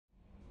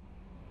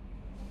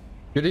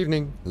Good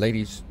evening,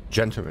 ladies,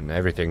 gentlemen,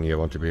 everything you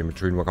want to be in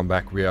between. Welcome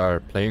back. We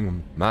are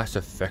playing Mass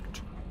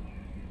Effect.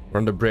 We're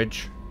on the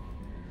bridge.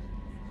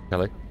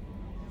 Kelly?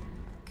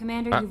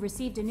 Commander, you've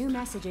received a new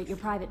message at your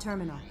private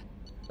terminal.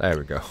 There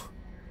we go.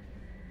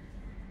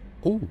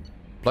 Ooh,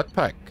 blood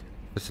pack.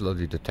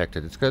 Facility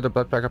detected. It's clear the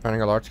blood pack are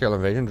planning a large-scale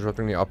invasion,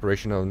 disrupting the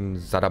operation on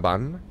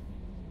Zadaban.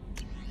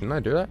 Didn't I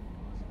do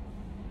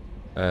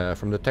that?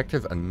 From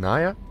Detective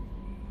Anaya.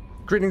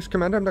 Greetings,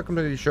 Commander. I'm not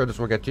completely sure this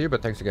will get to you,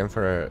 but thanks again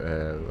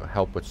for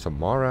help with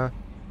Samara.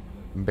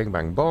 Bing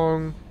bang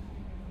bong.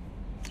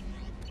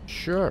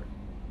 Sure.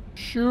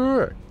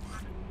 Sure.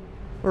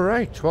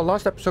 Alright, well,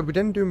 last episode we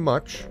didn't do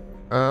much.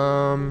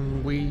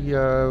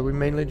 We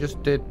mainly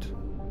just did,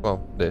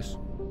 well, this.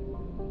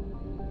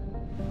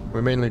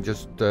 We mainly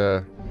just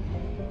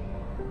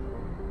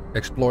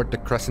explored the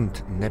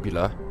Crescent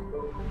Nebula.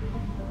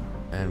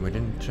 And we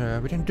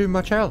didn't do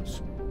much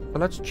else. So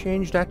let's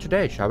change that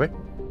today, shall we?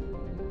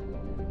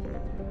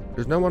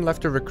 There's no one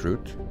left to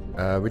recruit.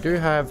 We do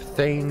have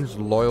Thane's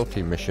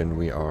loyalty mission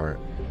we are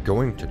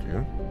going to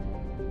do.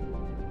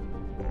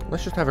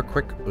 Let's just have a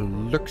quick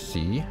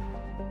look-see.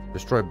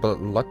 Destroy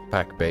blood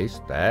pack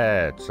base.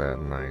 That's a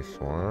nice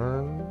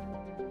one.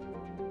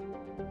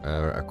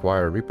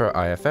 Acquire Reaper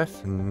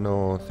IFF.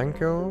 No, thank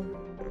you.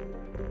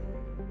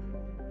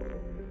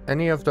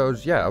 Any of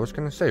those? Yeah, I was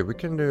gonna say, we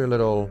can do a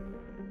little...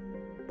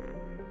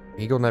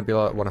 Eagle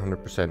Nebula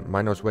 100%.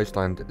 Minos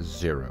Wasteland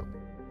 0.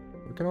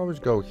 We can always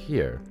go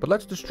here. But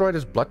let's destroy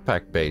this blood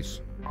pack base.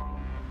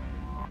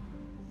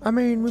 I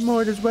mean, we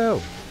might as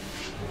well.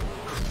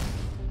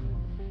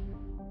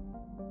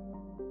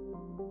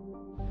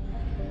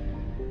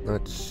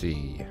 Let's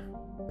see.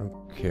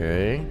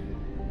 Okay.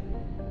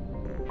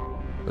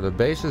 So the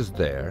base is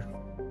there.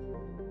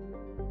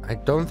 I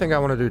don't think I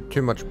want to do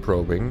too much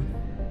probing.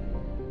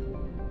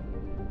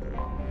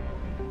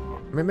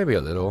 I mean, maybe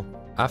a little.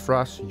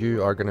 Afras,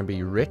 you are going to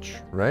be rich,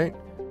 right?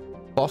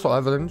 Fossil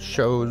evidence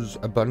shows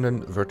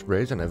abundant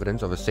vertebrates and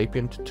evidence of a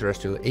sapient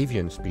terrestrial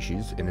avian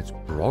species in its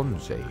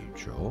Bronze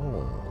Age.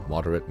 Oh,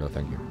 moderate. No,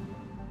 thank you.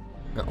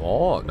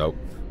 Oh, no.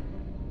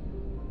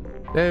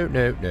 No,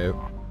 no,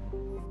 no.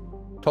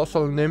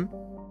 Tossel Nim.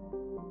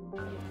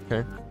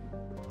 Okay.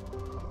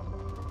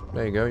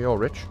 There you go, you're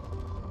rich.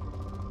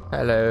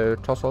 Hello,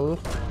 Tossel.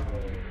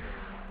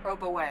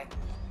 Probe away.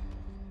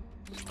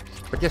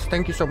 But yes,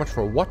 thank you so much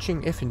for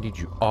watching, if indeed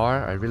you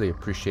are. I really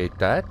appreciate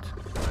that.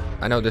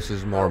 I know this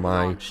is more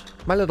my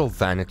little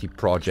vanity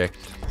project.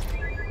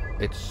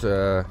 It's,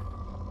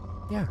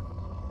 yeah,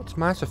 it's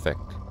Mass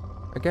Effect.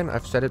 Again,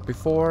 I've said it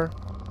before.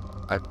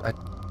 I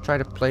try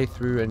to play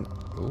through and...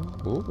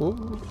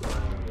 Ooh.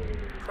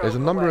 There's a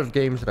number of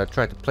games that I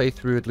try to play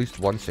through at least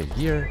once a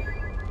year.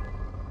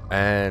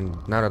 And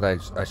now that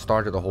I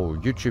started the whole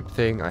YouTube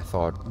thing, I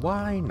thought,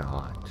 why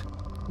not?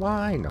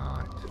 Why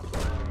not?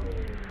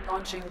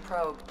 Launching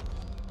probe.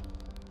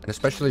 And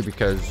especially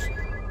because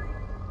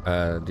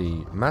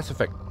the Mass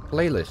Effect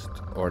playlist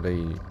or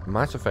the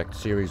Mass Effect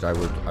series I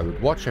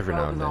would watch every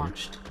now and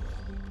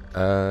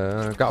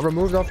then got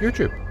removed off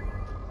YouTube.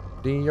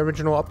 The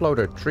original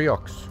uploader,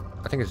 Triox,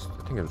 I think it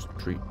was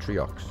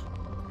Triox,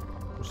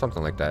 or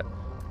something like that.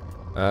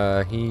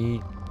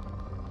 He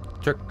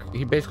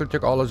basically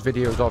took all his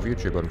videos off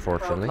YouTube,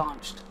 unfortunately,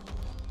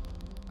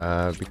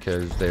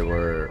 because they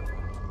were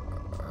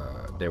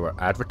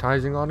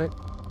advertising on it,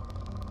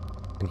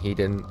 and he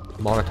didn't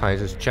monetize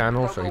his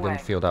channel, so he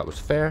didn't feel that was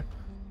fair,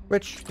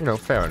 which, you know,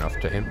 fair enough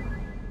to him.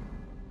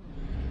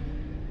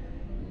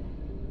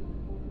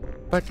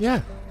 But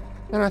yeah,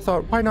 and I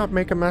thought, why not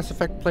make a Mass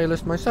Effect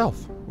playlist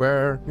myself,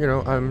 where, you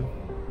know, I'm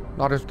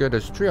not as good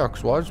as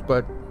Triox was,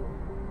 but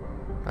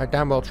I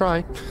damn well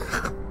try.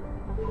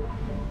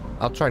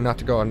 I'll try not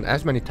to go on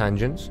as many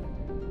tangents.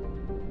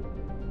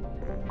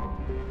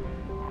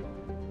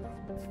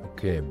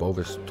 Okay,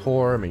 Bovis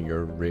Tor, I mean,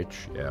 you're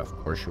rich. Yeah, of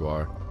course you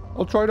are.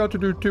 I'll try not to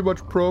do too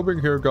much probing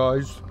here,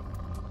 guys.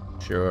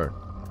 Sure.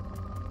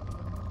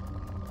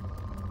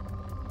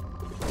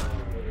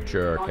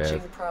 Sure,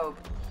 Kev.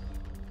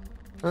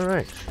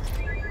 Alright.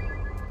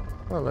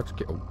 Well, let's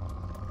get... Oh.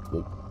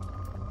 Whoa.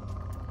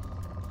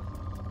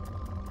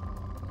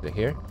 Is it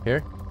here?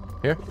 Here?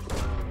 Here?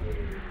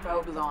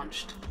 Probe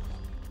launched.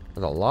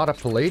 There's a lot of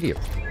palladium.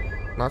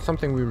 Not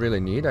something we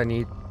really need. I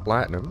need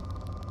platinum.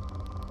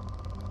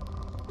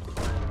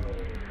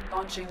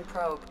 Launching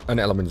probe. An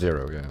element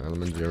 0, yeah.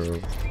 Element 0.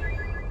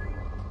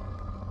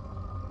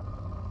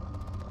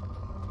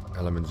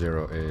 Element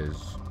 0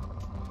 is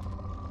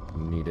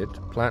needed.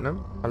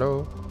 Platinum?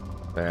 Hello?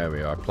 There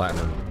we are.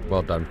 Platinum.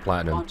 Well done,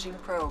 platinum. Launching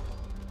probe.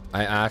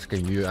 I ask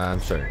and you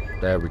answer.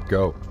 There we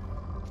go.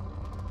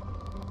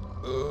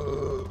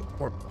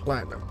 More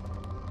platinum.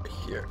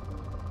 Here.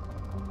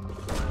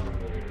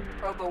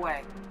 Probe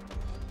away.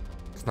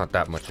 It's not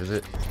that much, is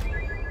it?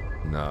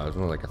 No, it's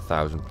more like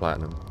 1,000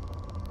 platinum.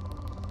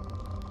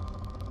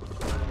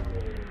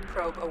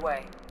 Probe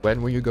away.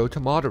 When will you go to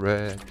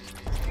moderate?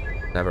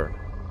 Never.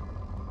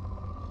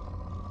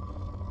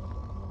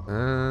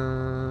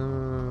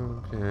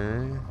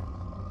 Okay.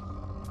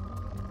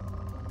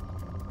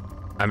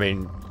 I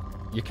mean,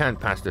 You can't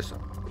pass this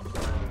up.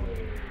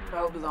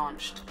 Probe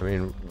launched. I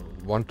mean,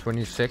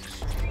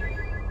 126.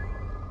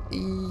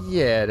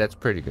 Yeah, that's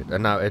pretty good.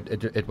 And now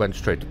it went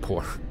straight to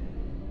poor.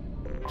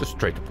 Just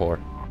straight to poor.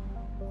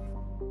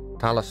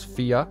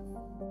 Talasphia.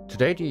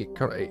 Today the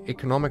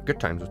economic good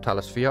times of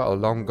Talasphia are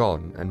long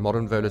gone, and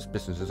modern Volus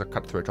businesses are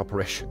cutthroat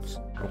operations.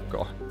 Oh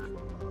god.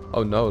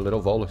 Oh no,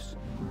 little Volus.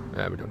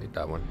 Yeah, we don't need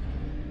that one.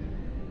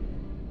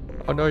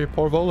 Oh no, you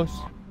poor Volus.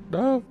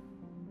 No.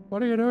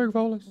 What are you doing,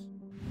 Volus?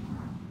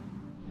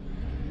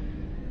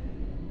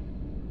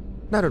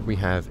 Now that we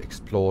have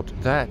explored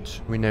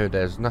that, we know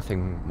there's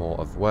nothing more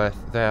of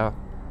worth there.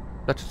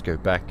 Let us go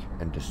back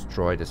and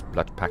destroy this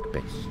blood pack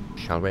base,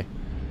 shall we?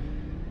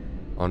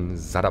 On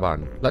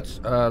Zadaban.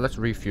 Let's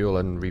refuel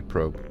and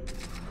reprobe.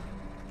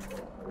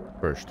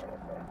 First.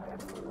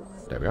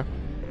 There we are.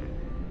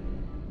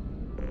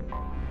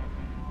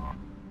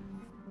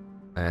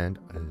 And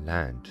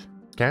land.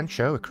 Scan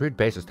show accrued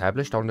base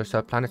established on this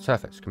planet's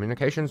surface.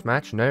 Communications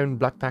match known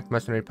blood pack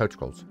mercenary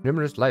protocols.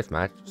 Numerous life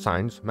match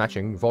signs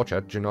matching vulture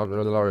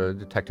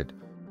detected.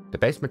 The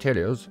base's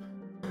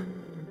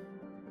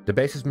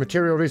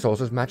material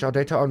resources match our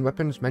data on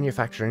weapons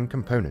manufacturing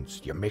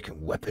components. You're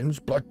making weapons,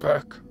 blood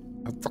pack?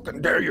 How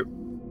fucking dare you!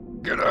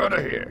 Get out of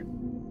here!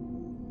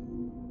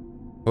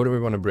 Who do we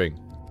want to bring?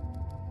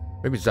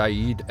 Maybe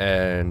Zaid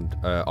and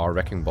our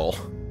wrecking ball.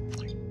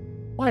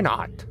 Why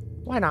not?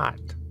 Why not?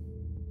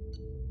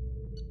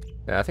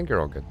 Yeah, I think you're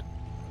all good.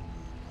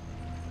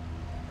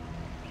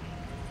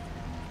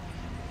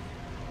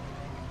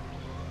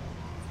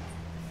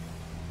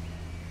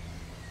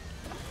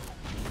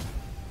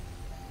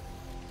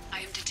 I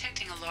am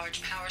detecting a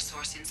large power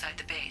source inside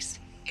the base.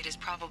 It is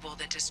probable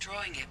that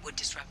destroying it would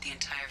disrupt the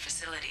entire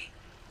facility.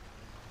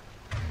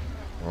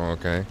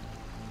 Okay.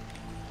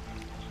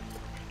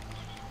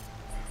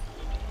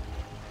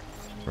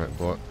 Right,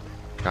 what?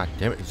 God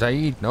damn it,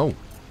 Zaid, no.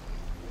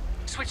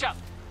 Switch up.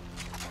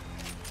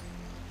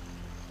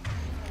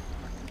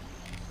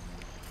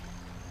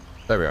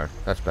 There we are.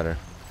 That's better.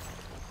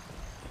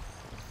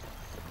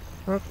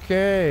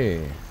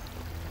 Okay.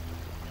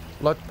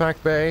 Blood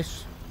pack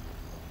base.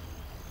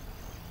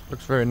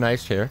 Looks very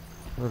nice here.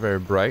 Very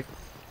bright.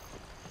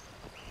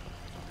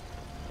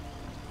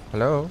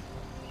 Hello?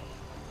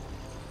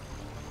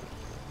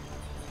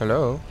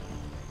 Hello?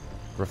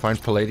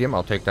 Refined palladium.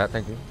 I'll take that.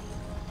 Thank you.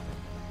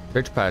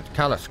 Bridgepad.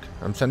 Kalisk.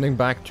 I'm sending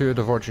back to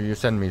the vulture you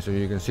send me so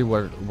you can see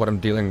what I'm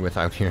dealing with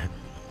out here.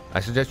 I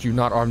suggest you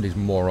not arm these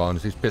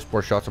morons. These piss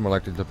poor shots are more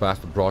likely to pass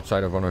the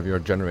broadside of one of your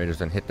generators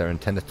than hit their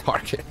intended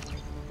target.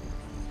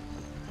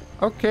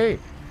 Okay.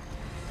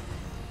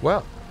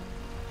 Well.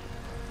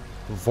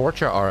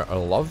 Vorcha are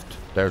loved.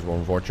 There's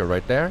one Vorcha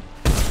right there.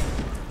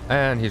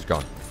 And he's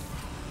gone.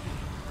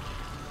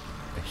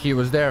 He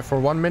was there for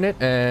 1 minute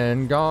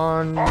and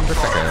gone the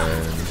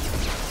second.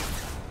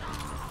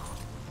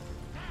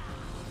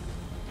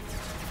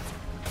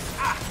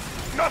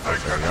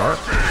 Nothing There can we are.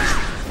 hurt me.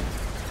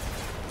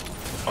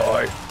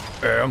 I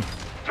am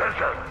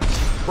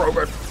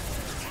Krogan.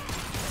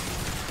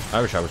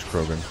 I wish I was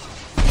Krogan.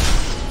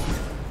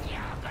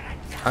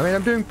 I mean,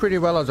 I'm doing pretty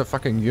well as a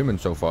fucking human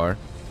so far.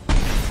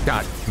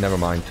 God, never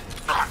mind.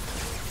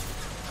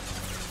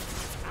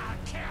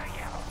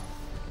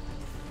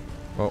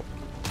 Well,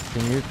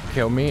 can you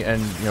kill me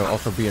and, you know,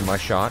 also be in my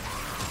shot?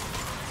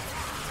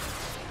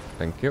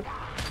 Thank you.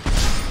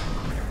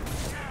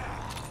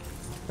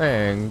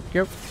 Thank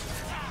you.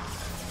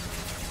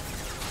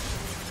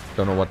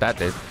 Don't know what that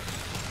did.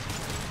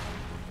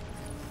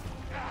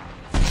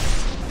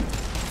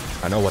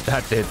 I know what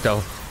that did,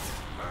 though.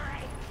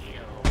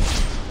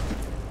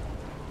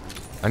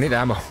 I need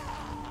ammo.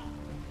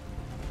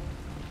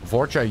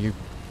 Vorcha, you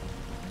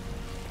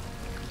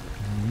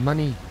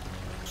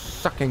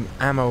money-sucking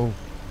ammo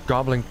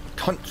gobbling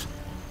cunt.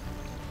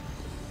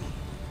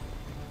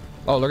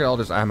 Oh, look at all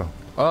this ammo.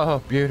 Oh,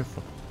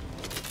 beautiful.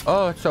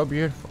 Oh, it's so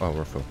beautiful. Oh,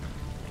 we're full.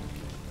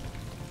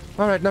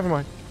 Alright, never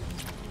mind.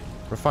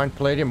 Refined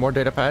palladium, more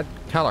data pad.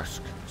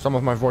 Kalisk. Some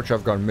of my Vorcha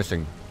have gone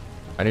missing.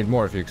 I need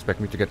more if you expect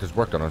me to get this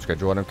work done on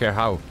schedule. I don't care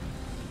how.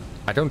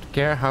 I don't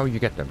care how you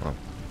get them. Oh.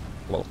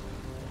 Well,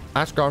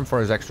 ask Garm for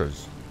his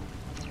extras.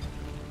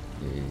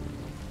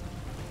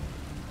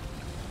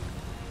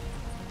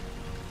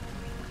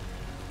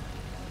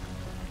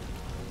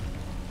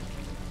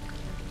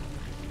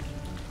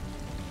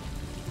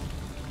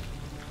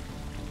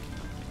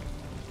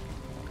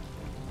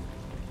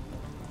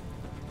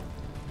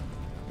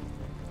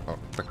 Oh,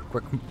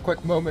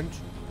 quick moment.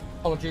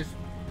 Apologies.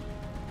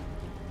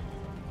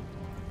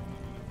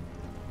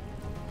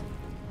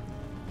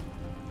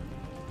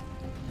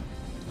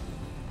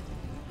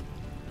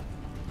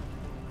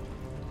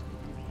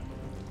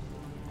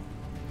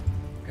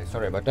 Okay,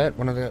 sorry about that.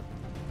 One of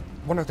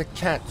the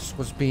cats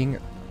was being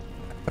a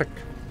prick.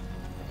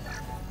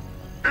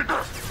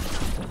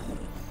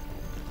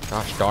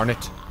 Gosh darn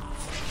it.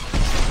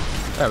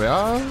 There we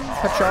are.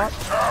 Headshot.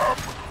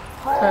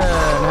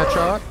 And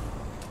headshot.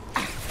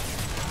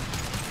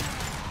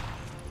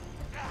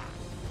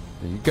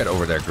 You get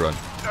over there, Grunt.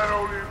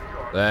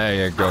 There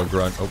you go,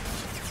 Grunt. Oh.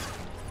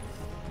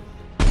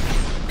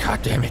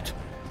 God damn it.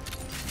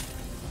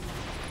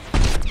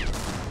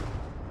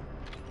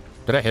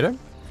 Did I hit him?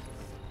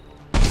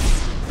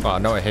 Oh,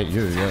 no, I hit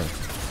you, yeah.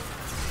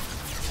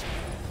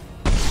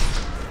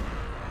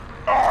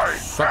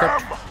 Suck it.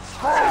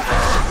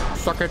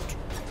 Suck it.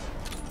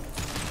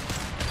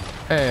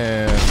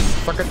 And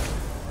suck it.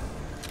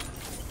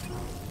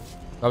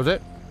 That was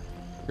it?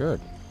 Good.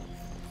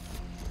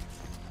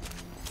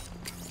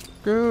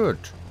 Good.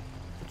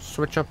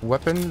 Switch up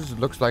weapons.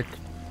 Looks like...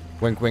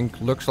 Wink wink.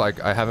 Looks like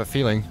I have a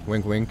feeling.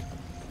 Wink wink.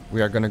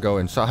 We are gonna go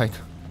inside.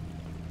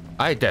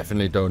 I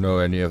definitely don't know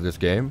any of this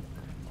game.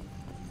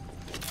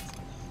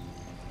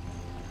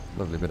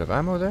 Lovely bit of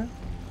ammo there.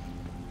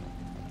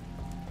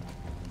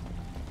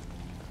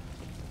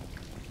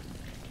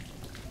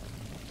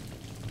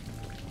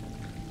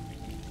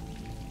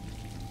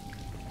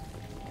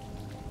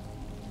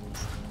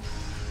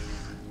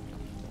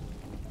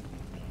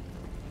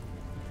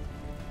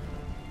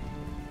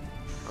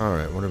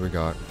 Alright, what do we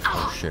got?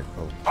 Oh shit.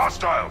 Oh.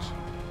 Hostiles.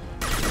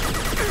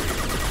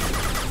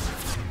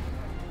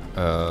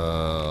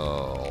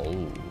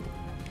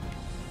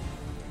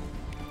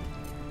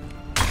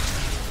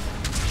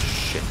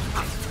 Shit.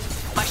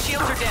 My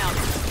shields are down.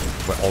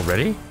 What,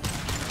 already?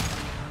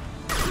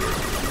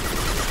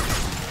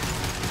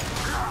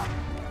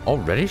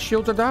 Already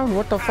shields are down?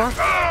 What the fuck?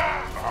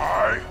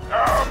 I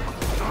am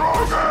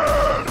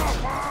Krogan.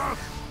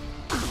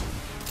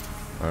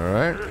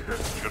 Alright.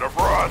 Should have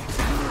run.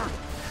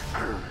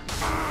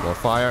 More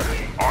fire.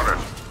 On it.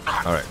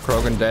 Alright,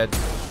 Krogan dead.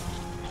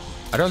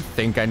 I don't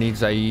think I need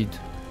Zaid.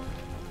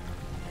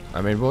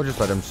 I mean, we'll just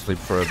let him sleep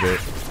for a bit.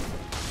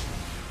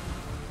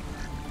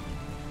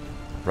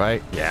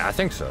 Right? Yeah, I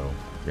think so.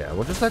 Yeah,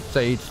 we'll just let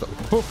Zaid sleep.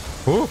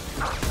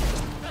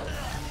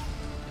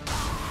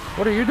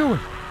 What are you doing?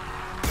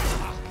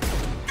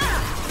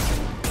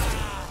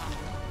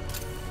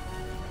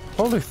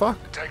 Holy fuck.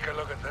 Take a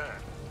look at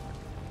that.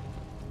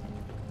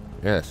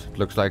 Yes, it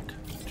looks like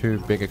 2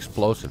 big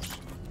explosives.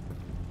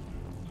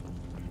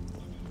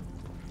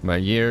 My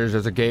years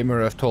as a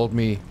gamer have told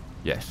me,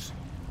 yes,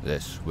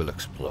 this will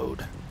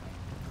explode.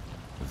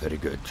 Very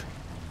good.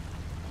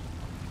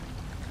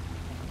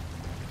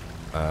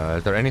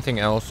 Is there anything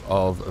else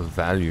of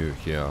value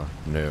here?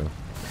 No.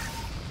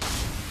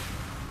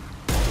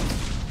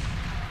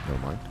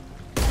 Never mind.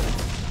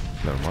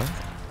 Never mind.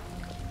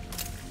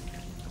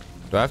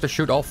 Do I have to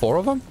shoot all 4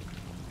 of them?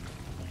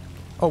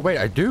 Oh wait,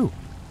 I do.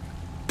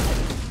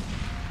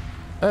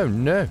 Oh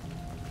no.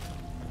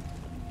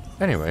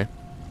 Anyway.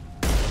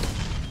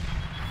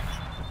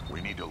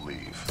 We need to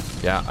leave.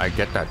 Yeah, I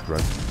get that, bro.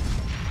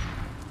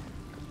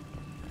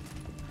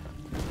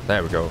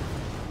 There we go.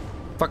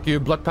 Fuck you,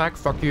 blood pack.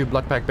 Fuck you,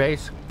 blood pack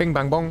base. Bing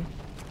bang bong.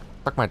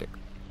 Fuck my dick.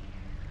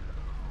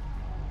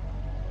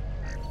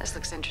 This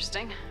looks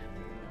interesting.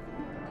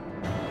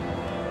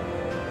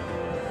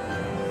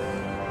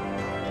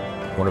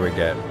 What do we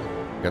get?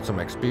 We got some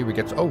XP. We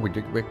get... Oh, we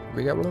get a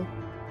little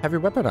heavy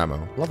weapon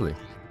ammo. Lovely.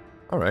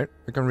 Alright,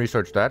 we can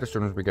research that as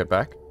soon as we get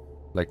back.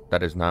 Like,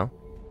 that is now.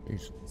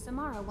 Jeez.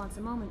 Samara wants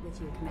a moment with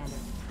you, Commander.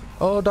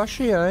 Oh, does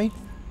she, eh?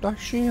 Does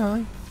she,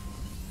 eh?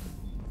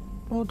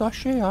 Oh, does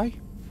she, eh?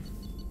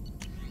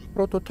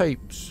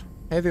 Prototypes.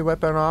 Heavy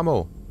weapon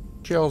ammo.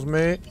 Cheers,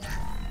 mate.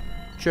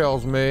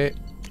 Cheers, mate.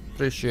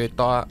 Appreciate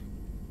that.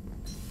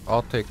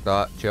 I'll take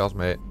that. Cheers,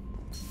 mate.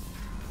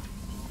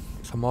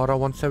 Samara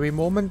wants a wee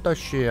moment, does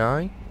she,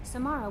 eh?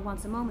 Samara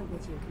wants a moment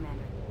with you,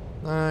 Commander.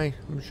 Aye,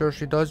 I'm sure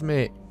she does,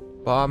 mate.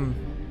 But I'm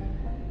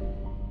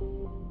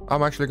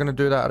actually gonna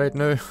do that right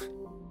now.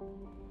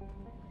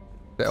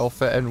 That'll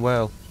fit in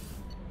well.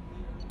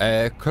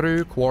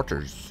 Crew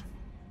quarters.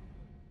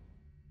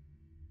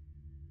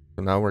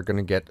 So now we're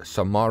gonna get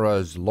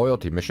Samara's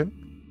loyalty mission,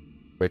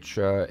 which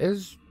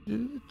is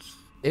it's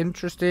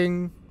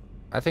interesting.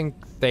 I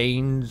think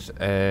Thane's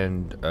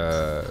and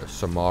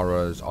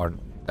Samara's aren't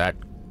that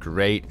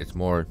great. It's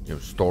more, you know,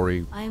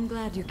 story. I am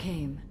glad you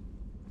came.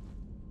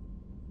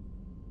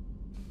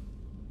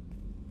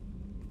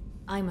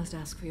 I must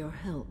ask for your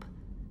help.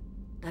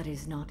 That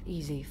is not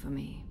easy for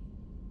me.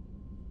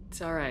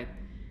 It's all right.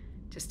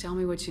 Just tell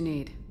me what you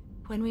need.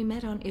 When we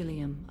met on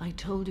Ilium, I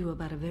told you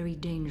about a very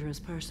dangerous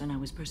person I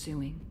was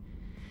pursuing.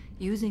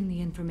 Using the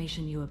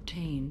information you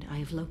obtained, I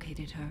have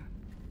located her.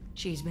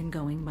 She's been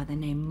going by the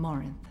name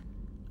Morinth.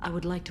 I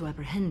would like to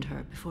apprehend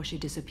her before she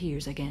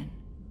disappears again.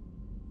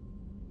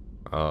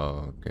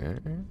 Okay.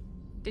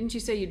 Didn't you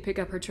say you'd pick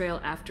up her trail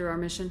after our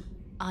mission?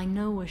 I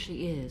know where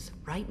she is,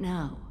 right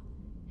now.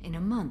 In a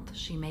month,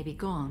 she may be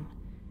gone.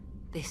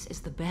 This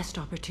is the best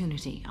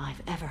opportunity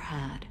I've ever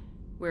had.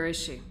 Where is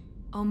she?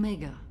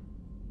 Omega,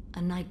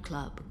 a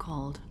nightclub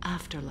called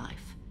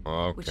Afterlife,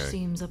 which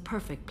seems a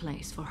perfect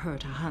place for her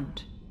to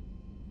hunt.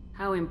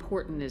 How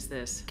important is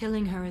this?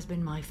 Killing her has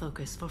been my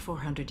focus for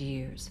 400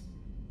 years.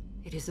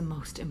 It is the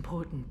most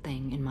important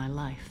thing in my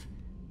life,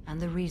 and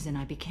the reason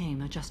I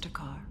became a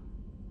Justicar.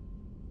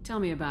 Tell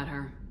me about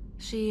her.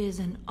 She is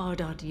an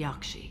Ardat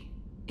Yakshi.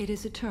 It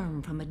is a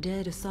term from a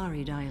dead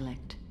Asari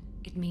dialect.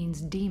 It means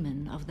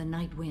demon of the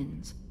night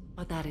winds,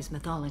 but that is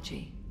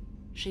mythology.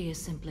 She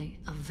is simply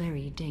a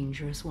very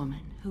dangerous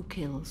woman who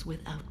kills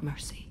without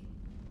mercy.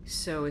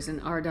 So is an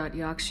Ardot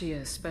Yakshi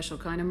a special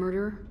kind of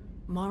murderer?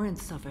 Morinth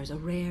suffers a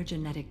rare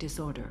genetic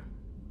disorder.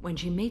 When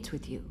she mates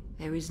with you,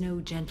 there is no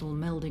gentle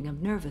melding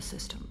of nervous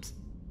systems.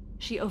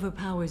 She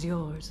overpowers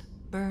yours,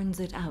 burns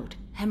it out,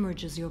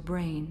 hemorrhages your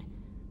brain.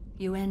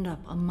 You end up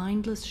a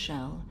mindless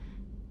shell,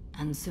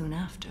 and soon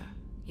after,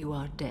 you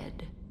are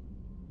dead.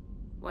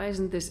 Why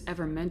isn't this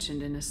ever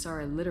mentioned in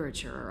Asari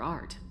literature or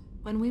art?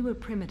 When we were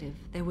primitive,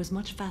 there was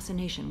much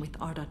fascination with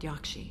Ardot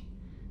Yakshi.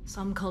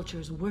 Some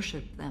cultures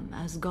worshipped them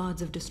as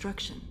gods of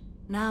destruction.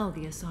 Now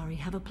the Asari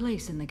have a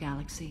place in the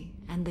galaxy,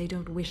 and they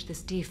don't wish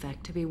this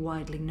defect to be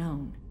widely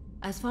known.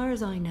 As far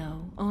as I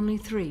know, only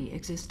 3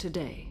 exist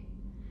today.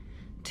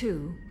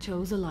 2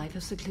 chose a life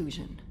of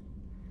seclusion.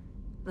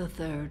 The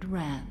 3rd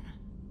ran.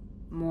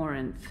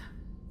 Morinth.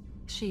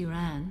 She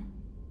ran,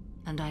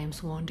 and I am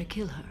sworn to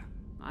kill her.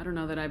 I don't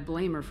know that I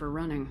blame her for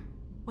running.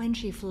 When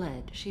she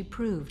fled, she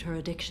proved her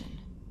addiction.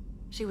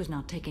 She was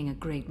not taking a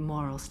great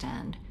moral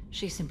stand.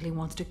 She simply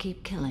wants to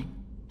keep killing.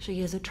 She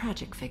is a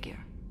tragic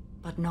figure,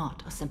 but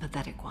not a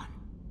sympathetic one.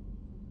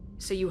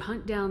 So you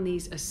hunt down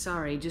these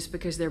Asari just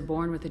because they're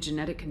born with a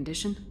genetic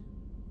condition?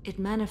 It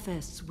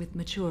manifests with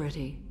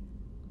maturity.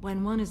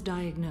 When one is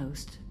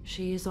diagnosed,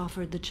 she is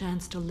offered the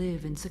chance to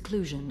live in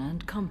seclusion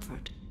and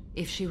comfort.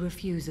 If she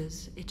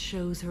refuses, it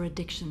shows her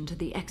addiction to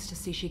the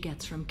ecstasy she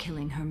gets from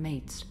killing her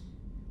mates.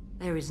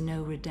 There is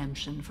no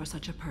redemption for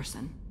such a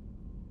person.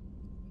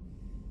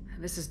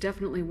 This is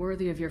definitely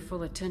worthy of your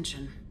full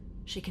attention.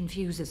 She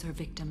confuses her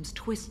victims,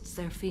 twists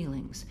their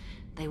feelings.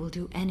 They will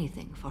do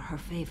anything for her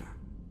favor.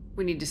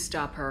 We need to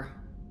stop her.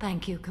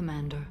 Thank you,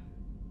 Commander.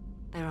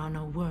 There are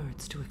no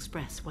words to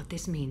express what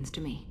this means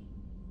to me.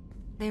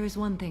 There is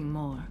one thing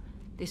more.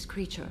 This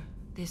creature,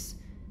 this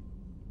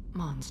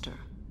monster.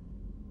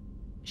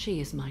 She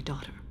is my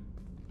daughter.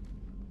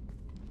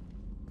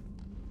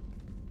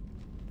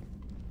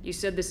 You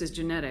said this is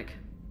genetic.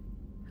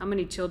 How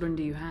many children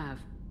do you have?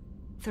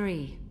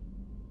 3.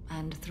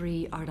 And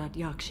 3 Ardot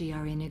Yakshi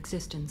are in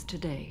existence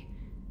today.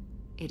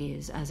 It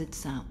is as it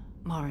sounds.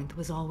 Morinth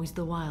was always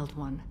the wild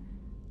one.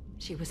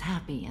 She was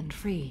happy and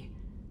free,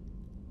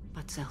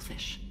 but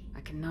selfish.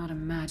 I cannot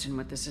imagine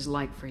what this is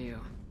like for you.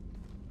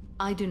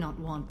 I do not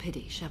want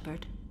pity,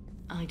 Shepard.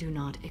 I do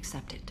not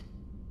accept it.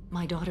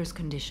 My daughter's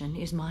condition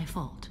is my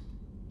fault,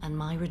 and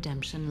my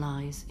redemption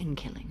lies in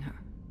killing her.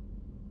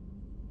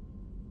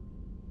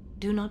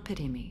 Do not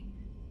pity me.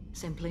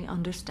 Simply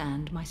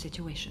understand my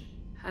situation.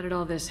 How did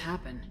all this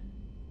happen?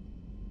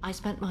 I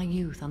spent my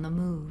youth on the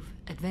move,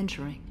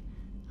 adventuring.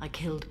 I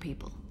killed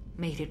people,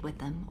 mated with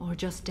them, or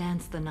just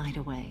danced the night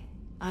away.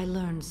 I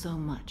learned so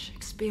much,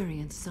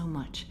 experienced so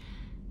much,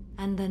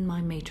 and then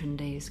my matron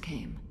days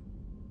came.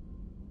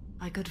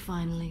 I could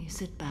finally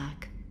sit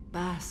back,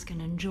 bask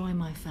and enjoy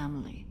my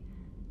family.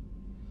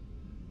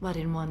 But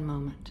in one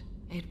moment,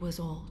 it was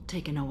all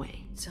taken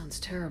away. Sounds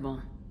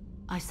terrible.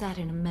 I sat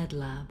in a med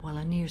lab while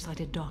a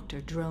nearsighted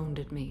doctor droned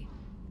at me,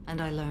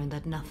 and I learned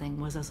that nothing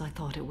was as I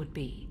thought it would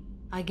be.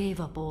 I gave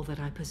up all that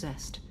I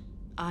possessed.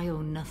 I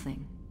own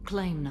nothing,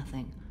 claim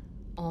nothing.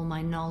 All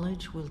my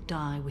knowledge will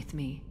die with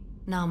me.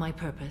 Now my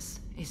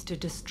purpose is to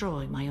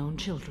destroy my own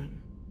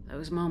children.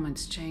 Those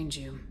moments change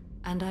you.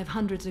 And I've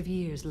hundreds of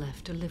years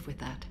left to live with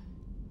that.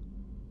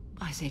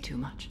 I say too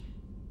much.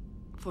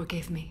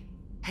 Forgive me.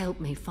 Help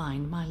me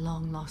find my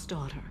long-lost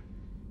daughter.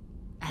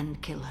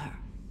 And kill her.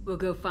 We'll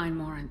go find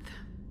Morinth.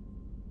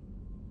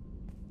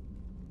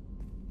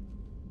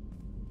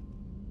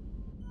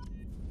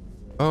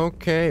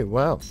 Okay,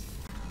 well.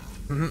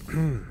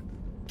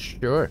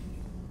 Sure.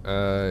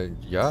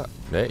 Yeah.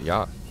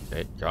 Yeah.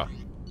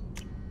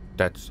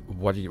 That's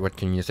what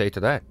can you say to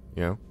that,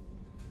 you know?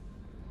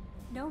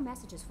 No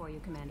messages for you,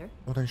 Commander.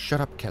 Well then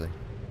shut up, Kelly.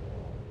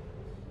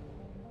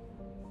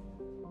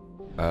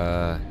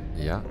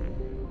 Yeah.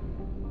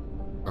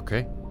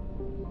 Okay.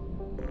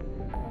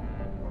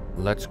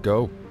 Let's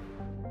go.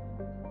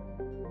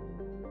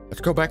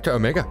 Let's go back to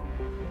Omega.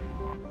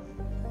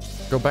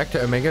 Go back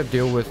to Omega,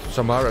 deal with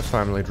Samara's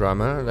family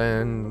drama,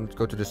 then let's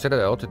go to the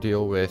Citadel to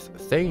deal with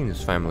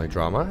Thane's family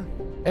drama.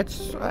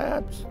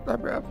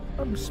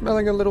 I'm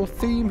smelling a little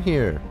theme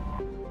here.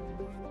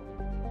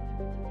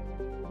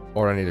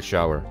 Or I need a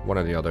shower, one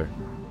or the other.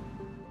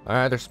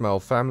 I either smell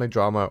family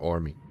drama or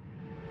me.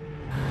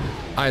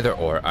 Either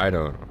or, I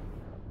don't know.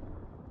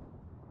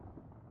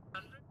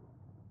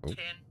 Oh.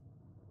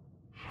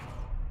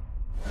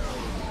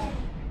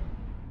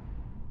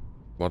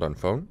 What on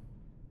phone?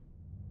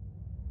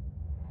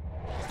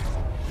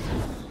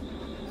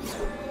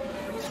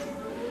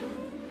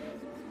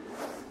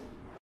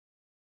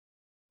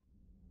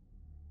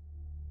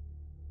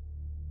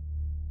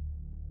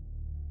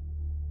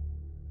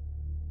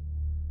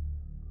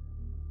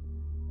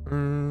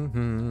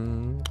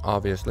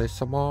 Obviously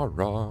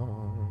Samara.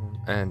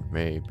 And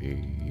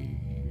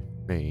maybe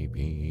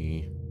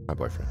my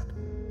boyfriend.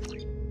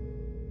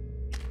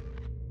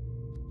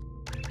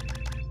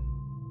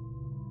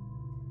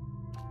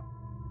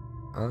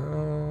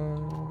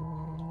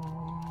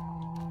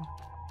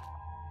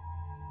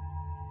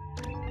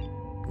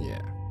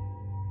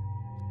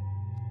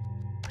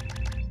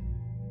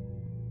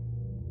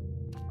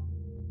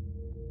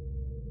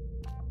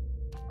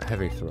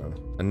 heavy throw.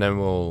 And then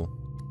we'll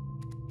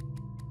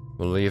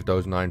leave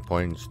those 9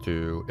 points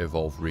to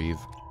evolve Reeve.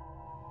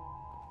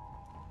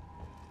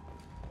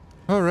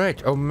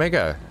 Alright,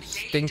 Omega.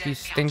 Stinky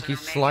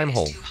slime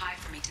hole. Too high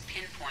for me to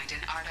pinpoint an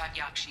Ardat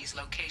Yakshi's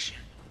location.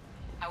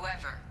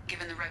 However,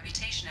 given the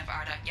reputation of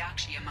Ardat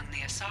Yakshi among the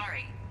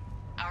Asari,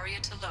 Arya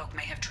T'Loak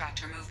may have tracked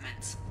her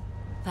movements.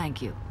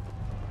 Thank you.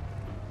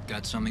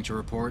 Got something to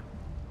report?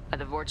 Are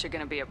the Vorcha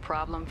gonna be a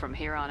problem from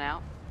here on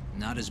out?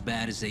 Not as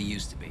bad as they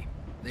used to be.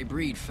 They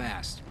breed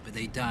fast, but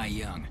they die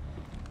young.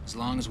 As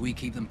long as we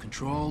keep them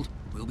controlled,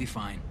 we'll be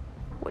fine.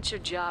 What's your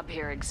job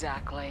here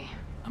exactly?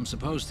 I'm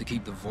supposed to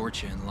keep the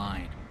Vorcha in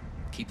line.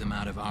 Keep them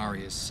out of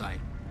Arya's sight.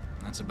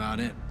 That's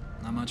about it.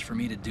 Not much for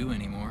me to do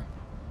anymore.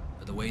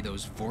 But the way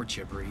those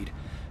Vorcha breed,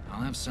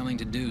 I'll have something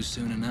to do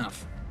soon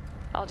enough.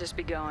 I'll just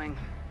be going.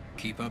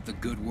 Keep up the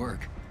good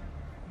work.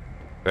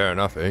 Fair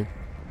enough, eh?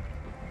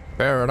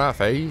 Fair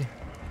enough, eh?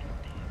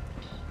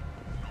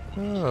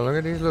 Oh, look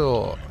at these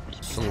little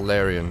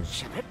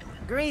Solarians.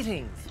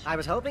 Greetings. I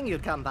was hoping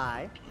you'd come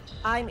by.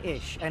 I'm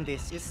Ish, and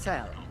this is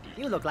Cell.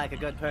 You look like a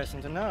good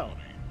person to know.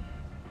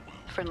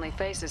 Friendly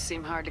faces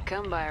seem hard to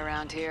come by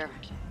around here.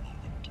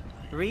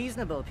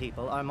 Reasonable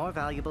people are more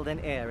valuable than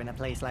air in a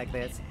place like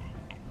this.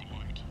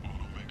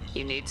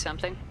 You need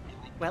something?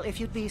 Well, if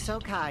you'd be so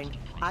kind,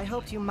 I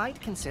hoped you might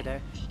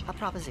consider a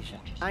proposition.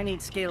 I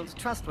need skilled,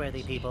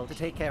 trustworthy people to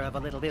take care of a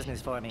little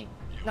business for me.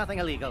 Nothing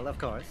illegal, of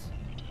course,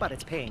 but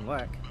it's paying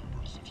work.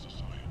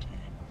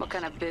 What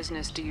kind of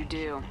business do you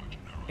do?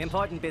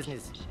 Important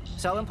business.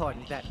 So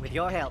important that, with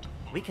your help,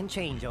 we can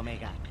change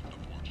Omega.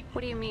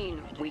 What do you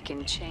mean, we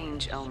can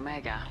change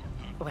Omega?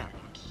 Well,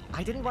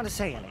 I didn't want to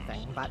say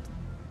anything, but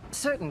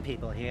certain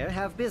people here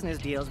have business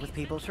deals with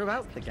people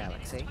throughout the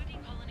galaxy.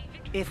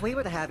 If we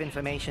were to have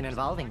information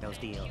involving those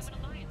deals,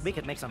 we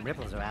could make some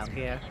ripples around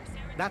here.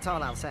 That's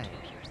all I'll say.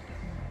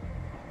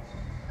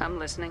 I'm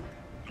listening.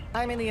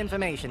 I'm in the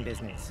information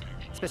business,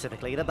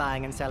 specifically the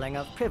buying and selling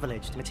of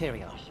privileged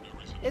material.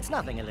 It's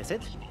nothing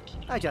illicit.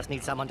 I just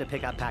need someone to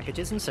pick up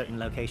packages in certain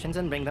locations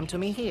and bring them to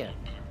me here.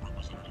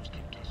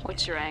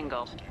 What's your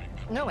angle?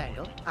 No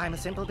angle. I'm a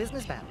simple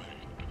businessman.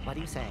 What do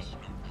you say?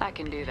 I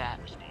can do that.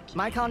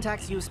 My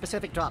contacts use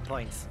specific drop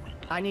points.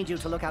 I need you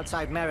to look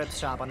outside Merib's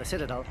shop on the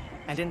Citadel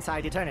and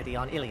inside Eternity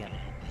on Ilion.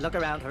 Look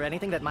around for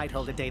anything that might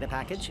hold a data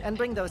package and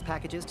bring those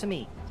packages to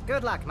me.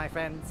 Good luck, my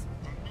friends.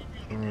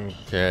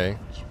 Okay.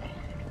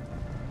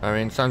 I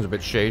mean, sounds a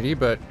bit shady,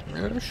 but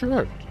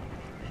sure.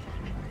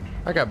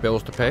 I got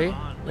bills to pay.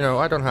 You know,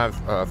 I don't have.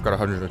 I've got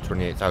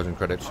 128,000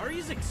 credits.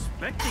 Ari's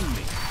expecting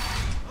me.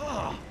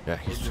 Yeah,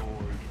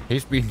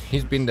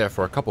 he's been there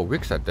for a couple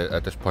weeks at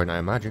this point, I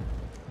imagine.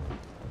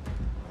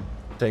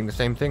 Saying the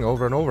same thing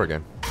over and over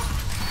again.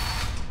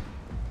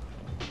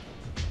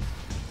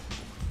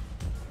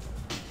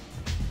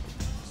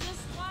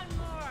 Just one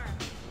more.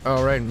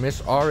 All right,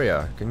 Miss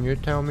Arya, can you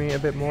tell me a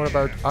bit more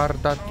about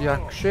Ardat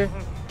Yakshi?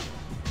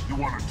 You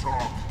want to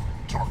talk?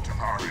 Talk to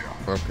Arya.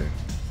 Okay.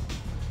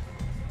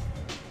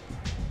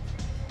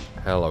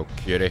 Hello,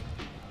 kitty.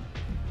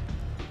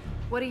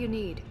 What do you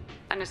need?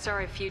 An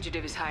Asari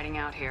fugitive is hiding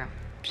out here.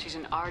 She's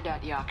an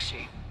Ardat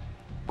Yakshi.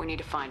 We need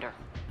to find her.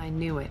 I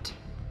knew it.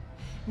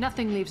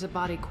 Nothing leaves a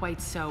body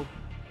quite so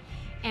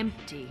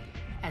empty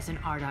as an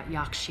Ardat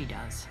Yakshi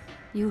does.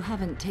 You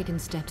haven't taken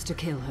steps to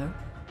kill her?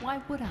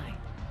 Why would I?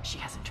 She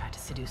hasn't tried to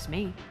seduce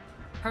me.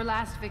 Her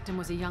last victim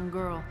was a young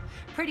girl.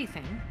 Pretty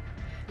thing.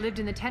 Lived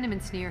in the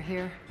tenements near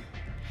here.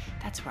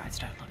 That's where I'd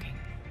start looking.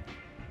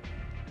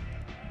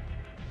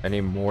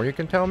 Any more you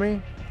can tell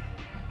me?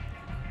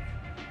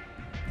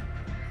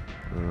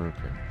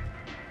 Okay.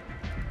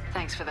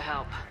 Thanks for the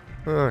help.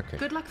 Okay.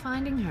 Good luck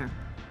finding her.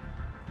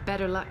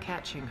 Better luck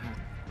catching her.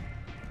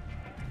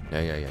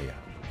 Yeah.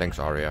 Thanks,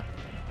 Arya.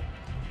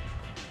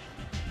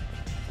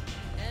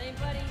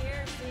 Anybody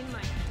here seen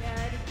my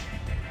kid?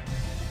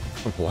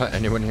 What?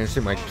 Anyone here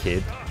see my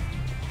kid?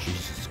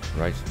 Jesus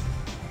Christ.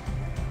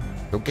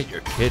 Go get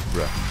your kid,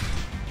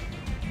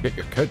 bruh. Get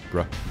your kid,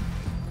 bruh.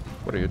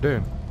 What are you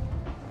doing?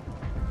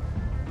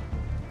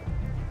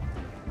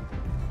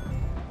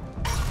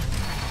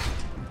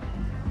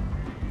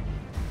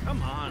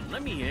 Come on,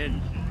 let me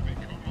in.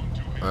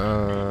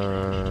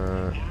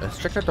 Let's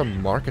check out the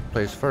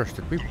marketplace first.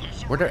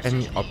 Were there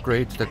any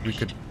upgrades that we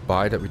could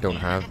buy that we don't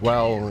have?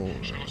 Well,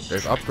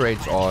 there's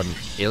upgrades on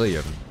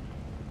Ilion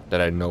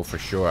that I know for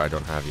sure I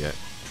don't have yet.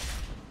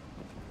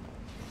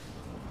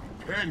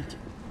 End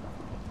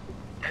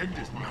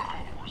it now.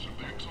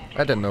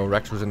 I didn't know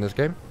Rex was in this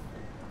game.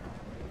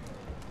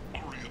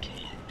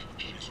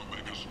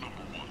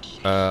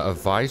 A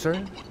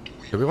visor?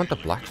 Do we want the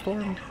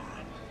Blackstorm?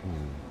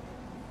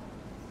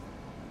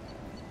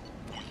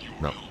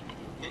 No.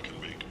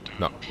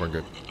 No, we're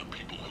good.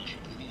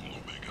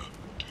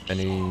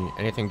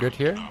 Anything good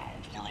here?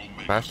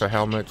 Faster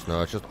helmets?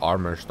 No, it's just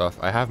armor stuff.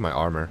 I have my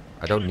armor.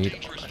 I don't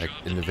need like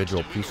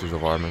individual pieces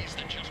of armor.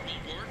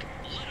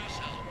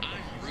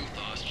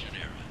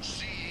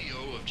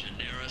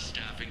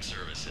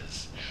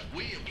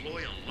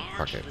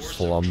 Okay,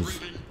 slums.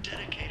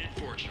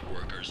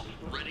 workers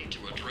ready to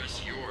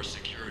address your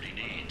security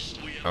needs.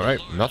 All right,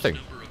 nothing.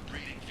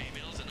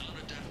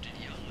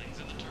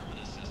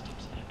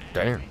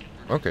 Damn.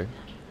 Okay.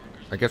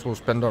 I guess we'll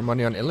spend our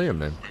money on Ilium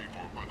then.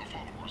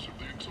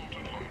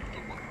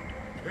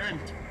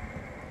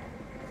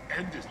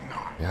 End is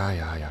nigh.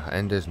 Yeah.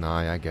 End is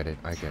nigh. I get it.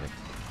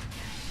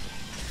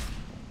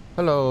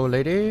 Hello,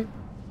 lady.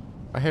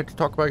 I had to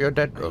talk about your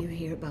dead. Are you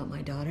here about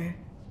my daughter?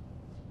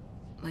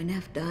 My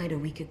nephew died a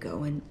week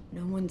ago, and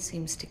no one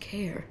seems to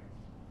care.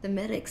 The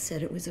medics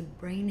said it was a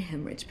brain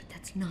hemorrhage, but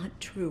that's not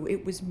true.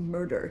 It was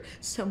murder.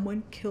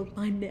 Someone killed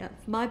my nephew,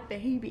 my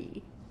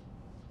baby.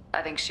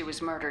 I think she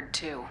was murdered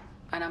too,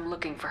 and I'm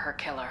looking for her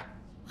killer.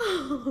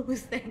 Oh,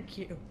 thank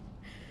you.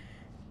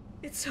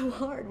 It's so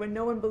hard when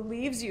no one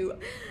believes you.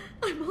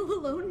 I'm all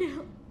alone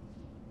now.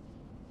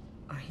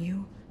 Are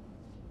you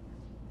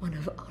one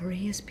of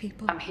Aria's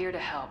people? I'm here to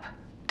help.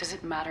 Does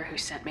it matter who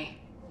sent me?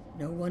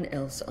 No one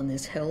else on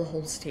this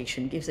hellhole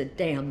station gives a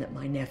damn that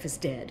my nephew is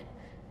dead.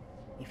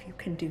 If you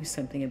can do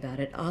something about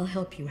it, I'll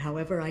help you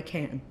however I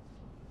can.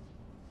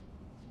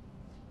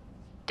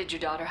 Did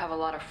your daughter have a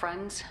lot of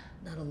friends?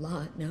 Not a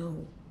lot,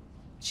 no.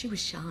 She was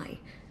shy.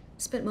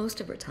 Spent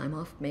most of her time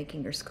off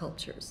making her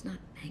sculptures, not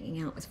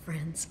hanging out with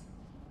friends.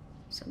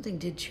 Something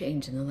did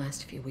change in the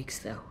last few weeks,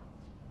 though.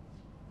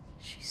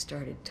 She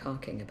started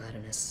talking about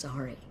an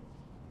Asari.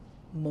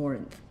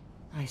 Morinth.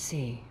 I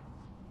see.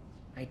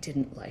 I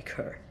didn't like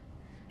her.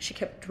 She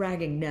kept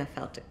dragging Neff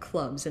out to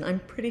clubs, and I'm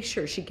pretty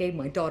sure she gave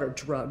my daughter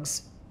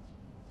drugs.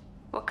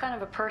 What kind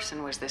of a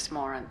person was this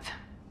Morinth?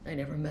 I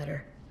never met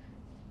her.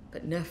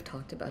 But Neff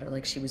talked about her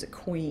like she was a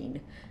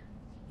queen.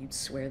 You'd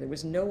swear there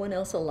was no one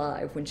else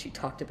alive when she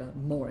talked about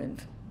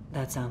Morinth.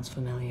 That sounds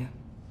familiar.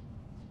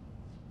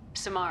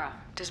 Samara,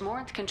 does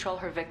Morinth control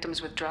her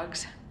victims with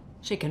drugs?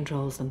 She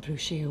controls them through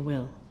sheer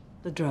will.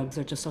 The drugs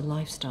are just a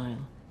lifestyle.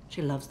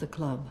 She loves the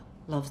club,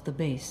 loves the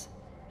base.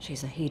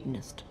 She's a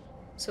hedonist.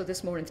 So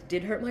this Morinth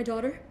did hurt my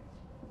daughter?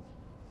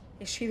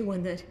 Is she the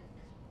one that...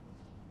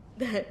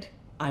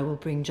 I will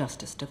bring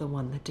justice to the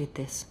one that did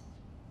this.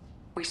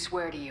 We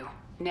swear to you,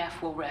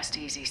 Neff will rest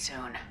easy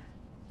soon.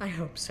 I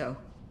hope so.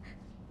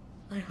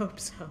 I hope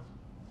so.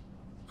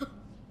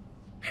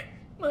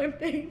 My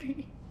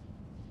baby.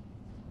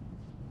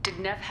 Did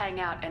Neff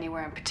hang out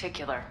anywhere in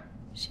particular?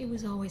 She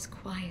was always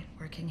quiet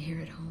working here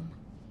at home.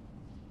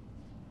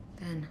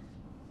 Then,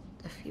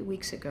 a few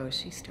weeks ago,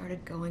 she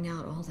started going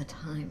out all the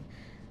time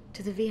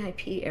to the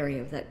VIP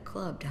area of that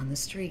club down the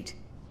street.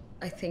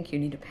 I think you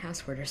need a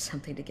password or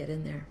something to get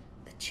in there.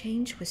 The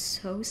change was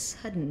so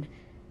sudden.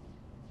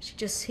 She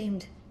just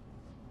seemed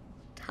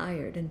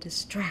tired and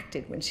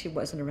distracted when she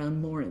wasn't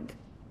around Morinth.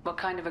 What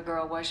kind of a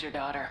girl was your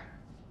daughter?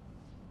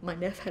 My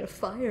nephew had a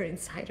fire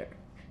inside her.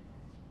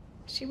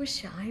 She was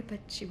shy, but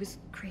she was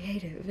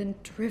creative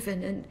and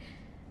driven and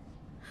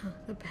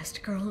the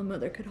best girl a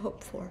mother could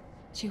hope for.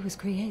 She was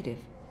creative?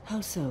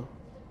 How so?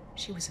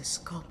 She was a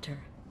sculptor.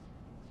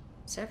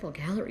 Several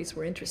galleries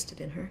were interested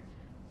in her.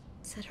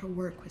 Said her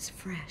work was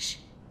fresh.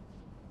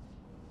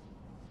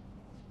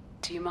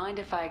 Do you mind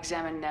if I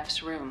examine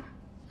Neff's room?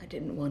 I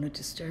didn't want to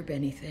disturb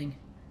anything.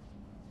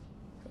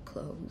 Her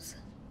clothes,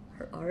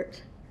 her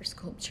art, her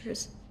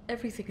sculptures,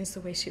 everything is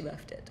the way she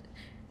left it.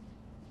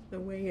 The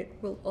way it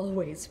will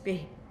always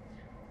be.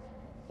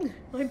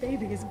 My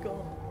baby is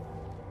gone.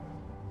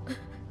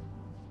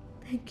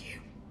 Thank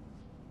you.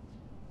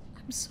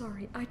 I'm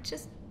sorry, I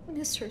just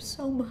miss her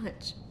so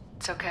much.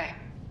 It's okay.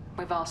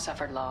 We've all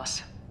suffered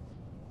loss.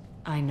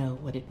 I know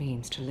what it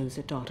means to lose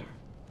a daughter.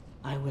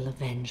 I will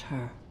avenge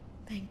her.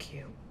 Thank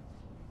you.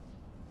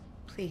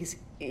 Please,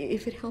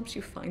 if it helps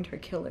you find her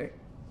killer,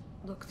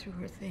 look through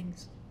her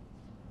things.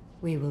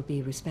 We will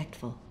be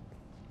respectful.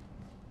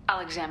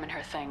 I'll examine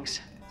her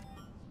things.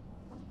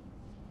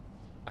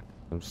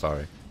 I'm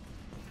sorry.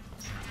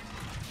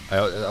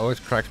 It always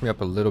cracks me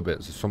up a little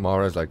bit. So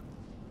Samara's like,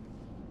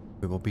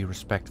 we will be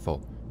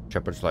respectful.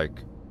 Shepard's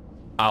like,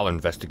 I'll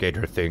investigate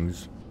her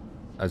things.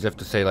 As if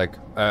to say like,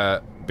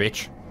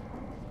 bitch,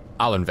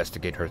 I'll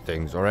investigate her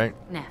things, alright?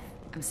 Neff,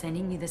 I'm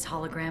sending you this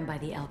hologram by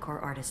the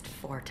Elcor artist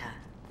Forta.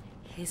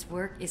 His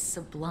work is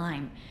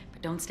sublime,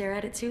 but don't stare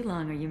at it too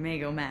long or you may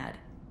go mad.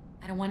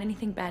 I don't want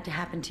anything bad to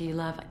happen to you,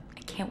 love.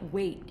 I can't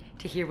wait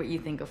to hear what you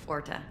think of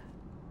Forta.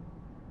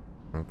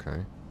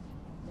 Okay.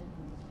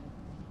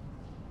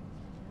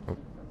 The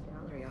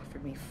gallery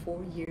offered me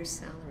 4 years'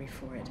 salary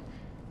for it,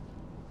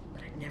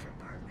 but I'd never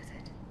part with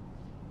it.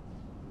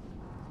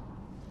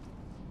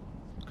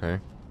 Okay.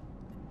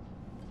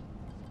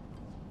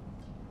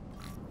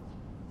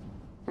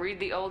 Read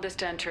the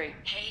oldest entry.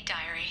 Hey,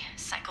 diary.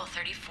 Cycle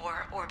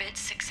 34, orbit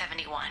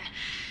 671.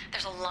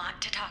 There's a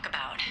lot to talk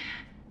about.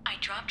 I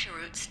dropped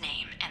Jarut's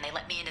name, and they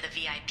let me into the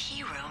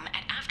VIP room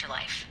at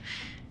Afterlife.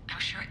 I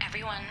was sure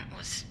everyone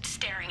was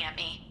staring at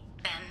me.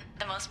 Then,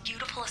 the most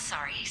beautiful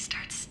Asari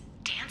starts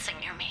dancing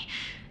near me.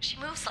 She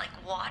moves like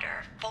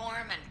water,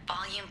 form and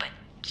volume, but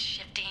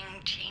shifting,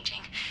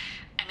 changing.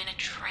 I'm in a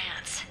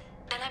trance.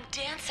 Then I'm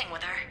dancing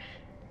with her.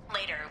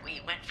 Later,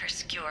 we went for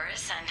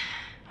skewers, and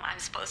I'm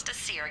supposed to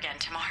see her again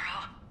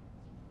tomorrow.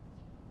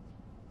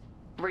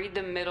 Read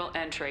the middle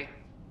entry.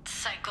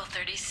 Cycle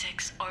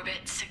 36,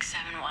 orbit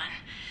 671.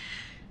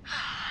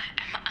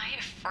 Am I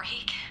a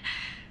freak?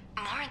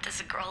 Morinth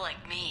is a girl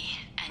like me,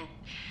 and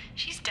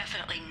she's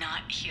definitely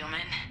not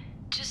human.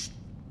 Just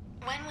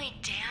when we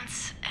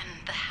dance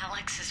and the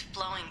helix is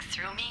flowing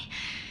through me,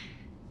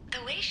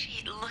 the way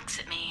she looks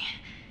at me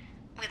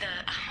with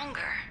a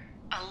hunger,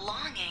 a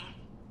longing,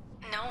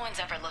 no one's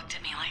ever looked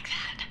at me like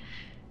that.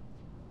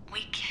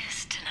 We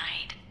kissed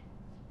tonight.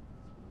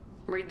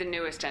 Read the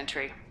newest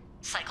entry.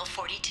 Cycle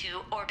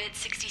 42, orbit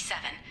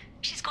 67.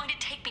 She's going to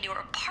take me to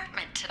her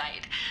apartment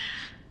tonight.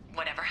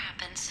 Whatever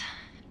happens,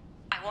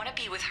 I want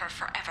to be with her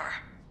forever.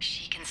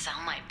 She can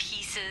sell my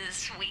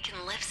pieces, we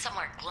can live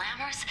somewhere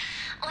glamorous,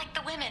 like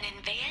the women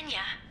in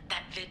Vanya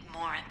that Vid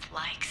Morinth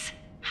likes.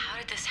 How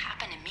did this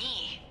happen to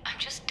me? I'm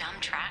just dumb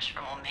trash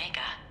from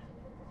Omega.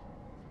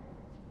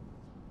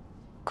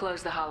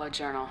 Close the holo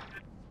journal.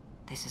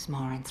 This is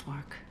Morinth's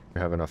work.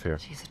 We have enough here.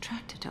 She's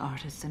attracted to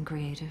artists and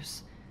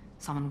creators.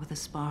 Someone with a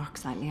spark,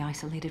 slightly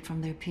isolated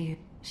from their peers.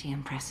 She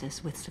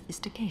impresses with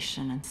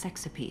sophistication and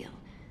sex appeal.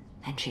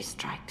 Then she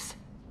strikes.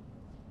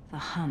 The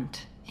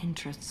hunt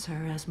interests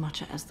her as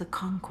much as the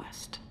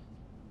conquest.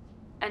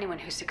 Anyone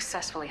who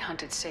successfully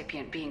hunted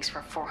sapient beings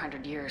for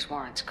 400 years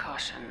warrants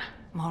caution.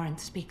 Morinth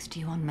speaks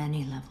to you on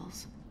many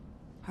levels.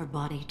 Her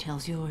body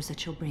tells yours that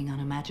she'll bring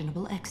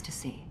unimaginable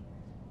ecstasy.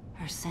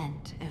 Her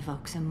scent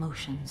evokes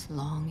emotions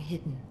long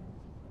hidden.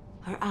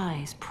 Her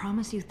eyes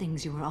promise you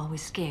things you were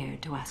always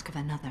scared to ask of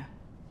another.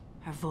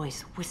 Her voice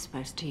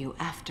whispers to you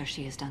after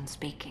she is done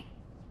speaking.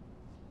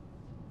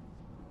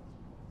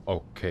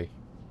 Okay.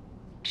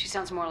 She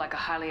sounds more like a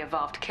highly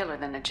evolved killer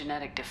than a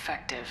genetic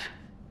defective.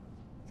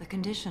 The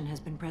condition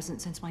has been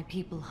present since my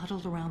people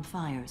huddled around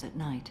fires at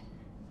night.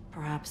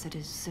 Perhaps it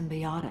is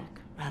symbiotic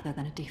rather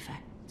than a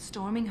defect.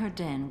 Storming her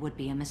den would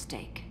be a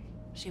mistake.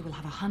 She will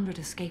have 100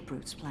 escape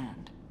routes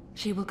planned.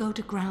 She will go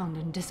to ground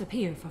and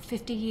disappear for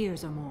 50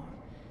 years or more.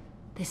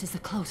 This is the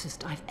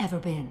closest I've ever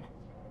been.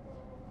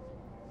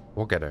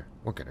 We'll get her.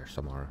 We'll get her,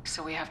 Samara.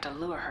 So we have to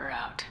lure her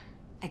out.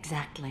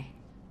 Exactly.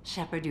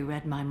 Shepard, you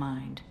read my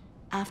mind.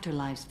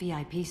 Afterlife's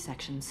VIP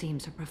section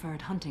seems her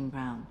preferred hunting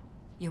ground.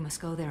 You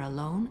must go there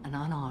alone and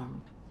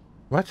unarmed.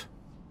 What?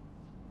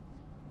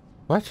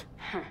 What?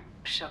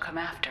 She'll come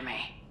after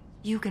me.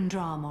 You can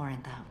draw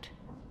Morinth out.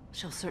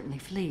 She'll certainly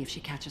flee if she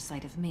catches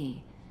sight of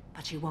me,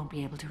 but she won't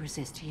be able to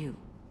resist you.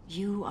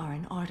 You are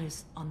an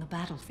artist on the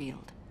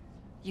battlefield.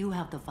 You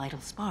have the vital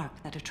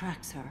spark that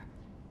attracts her.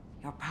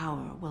 Your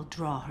power will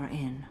draw her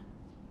in.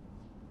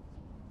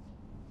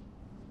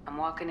 I'm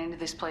walking into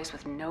this place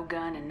with no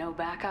gun and no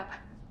backup?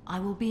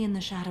 I will be in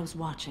the shadows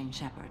watching,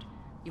 Shepard.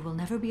 You will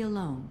never be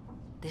alone.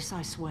 This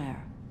I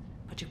swear.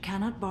 But you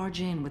cannot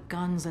barge in with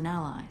guns and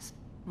allies.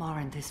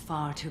 Morinth is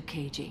far too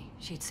cagey.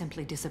 She'd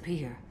simply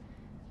disappear.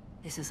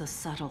 This is a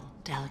subtle,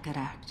 delicate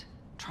act.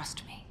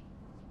 Trust me.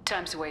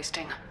 Time's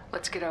wasting.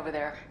 Let's get over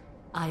there.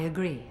 I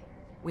agree.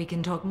 We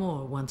can talk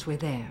more once we're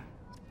there.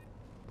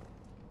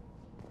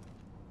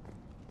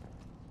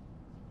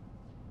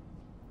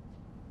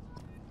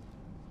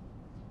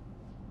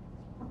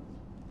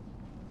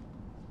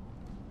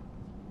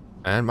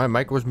 And my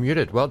mic was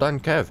muted. Well done,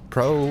 Kev.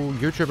 Pro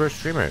YouTuber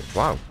streamer.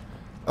 Wow.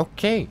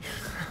 Okay.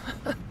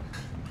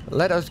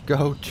 Let us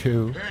go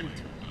to...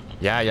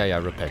 Yeah,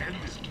 repent.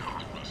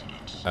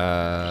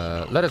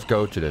 Let us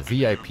go to the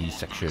VIP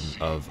section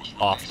of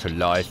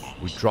Afterlife.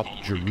 We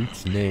dropped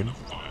Jarut's name.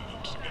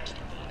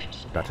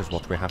 That is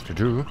what we have to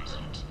do.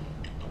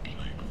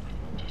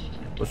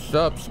 What's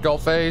up,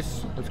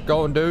 Skullface? What's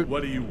going, dude?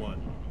 What do you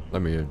want?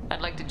 Let me in.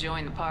 I'd like to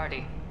join the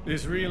party.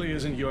 This really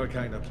isn't your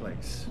kind of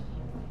place.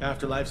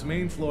 Afterlife's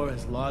main floor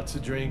has lots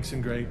of drinks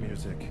and great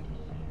music.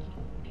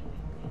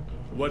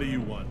 What do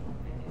you want?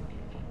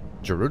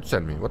 Jarut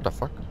sent me. What the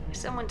fuck?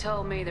 Someone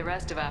told me the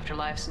rest of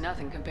Afterlife's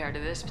nothing compared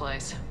to this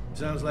place.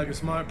 Sounds like a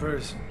smart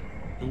person.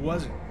 Who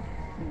was it?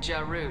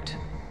 Jarut.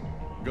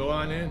 Go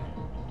on in.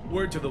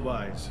 Word to the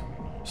wise.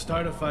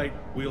 Start a fight,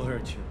 we'll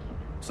hurt you.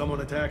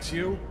 Someone attacks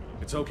you,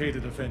 it's okay to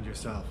defend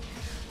yourself.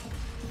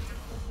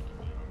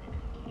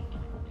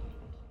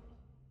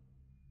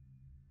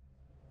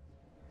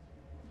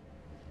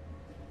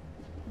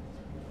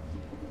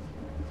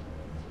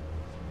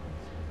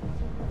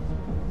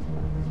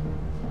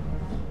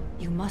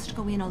 You must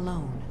go in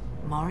alone.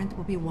 Morinth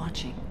will be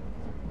watching.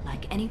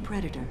 Like any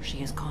predator, she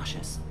is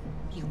cautious.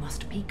 You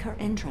must pique her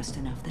interest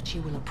enough that she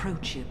will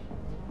approach you.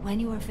 When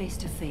you are face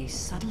to face,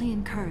 subtly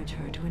encourage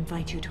her to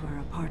invite you to her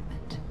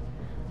apartment.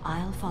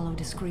 I'll follow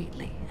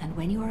discreetly, and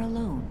when you are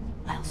alone,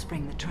 I'll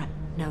spring the trap.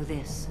 Know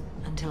this,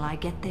 until I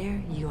get there,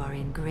 you are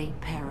in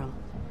great peril.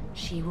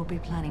 She will be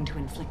planning to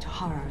inflict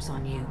horrors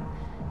on you.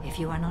 If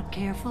you are not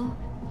careful,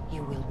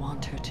 you will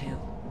want her to.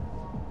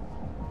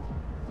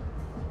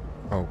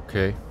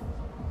 Okay.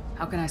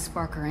 How can I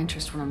spark her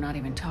interest when I'm not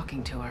even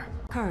talking to her?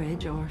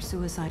 Courage or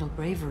suicidal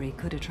bravery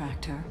could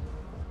attract her.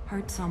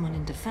 Hurt someone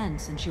in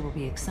defense and she will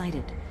be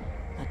excited.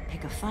 But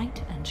pick a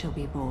fight and she'll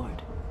be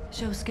bored.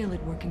 Show skill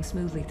at working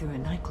smoothly through a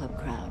nightclub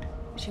crowd.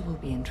 She will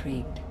be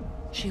intrigued.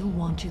 She'll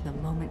want you the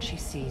moment she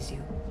sees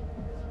you.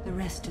 The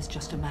rest is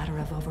just a matter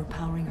of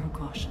overpowering her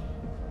caution.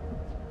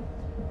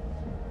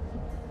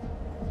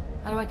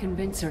 How do I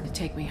convince her to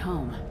take me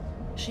home?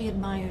 She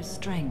admires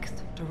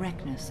strength,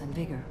 directness, and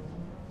vigor.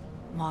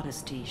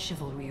 Modesty,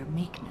 chivalry, or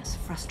meekness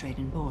frustrate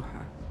and bore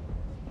her.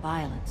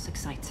 Violence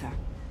excites her.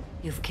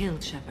 You've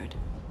killed Shepard.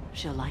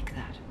 She'll like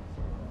that.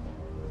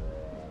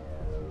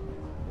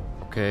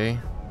 Okay.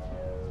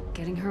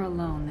 Getting her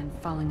alone, then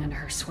falling under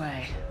her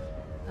sway.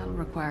 That'll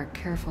require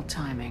careful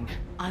timing.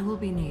 I will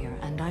be near,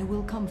 and I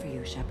will come for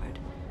you, Shepard.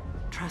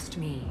 Trust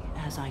me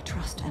as I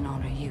trust and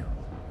honor you.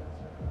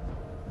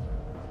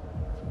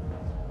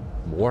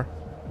 More?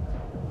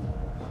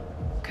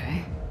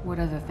 Okay. What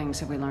other things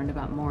have we learned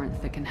about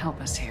Morinth that can help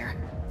us here?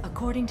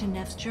 According to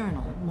Neff's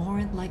journal,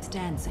 Morinth likes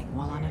dancing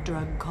while on a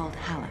drug called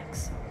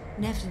Halax.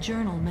 Neff's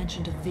journal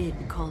mentioned a vid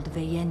called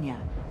Veyenya.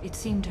 It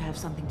seemed to have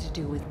something to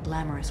do with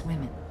glamorous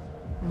women.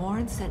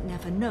 Morinth sent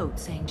Neff a note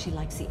saying she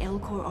likes the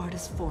Elcor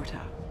artist Forta.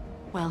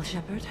 Well,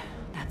 Shepard,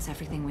 that's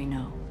everything we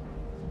know.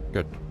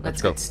 Good.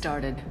 Let's go. Get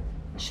started.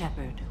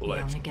 Shepard, we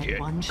Let's only get get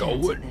one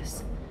chance going. at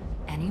this.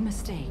 Any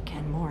mistake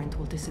and Morinth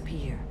will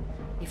disappear.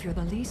 If you're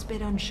the least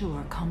bit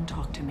unsure, come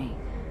talk to me.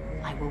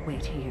 I will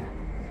wait here.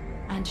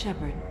 And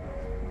Shepard,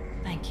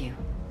 thank you.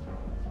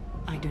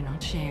 I do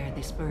not share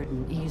this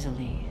burden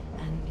easily,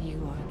 and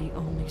you are the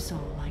only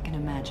soul I can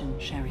imagine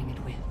sharing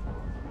it with.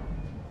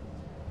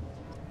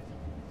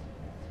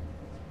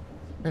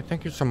 Okay,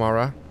 thank you,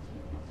 Samara.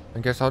 I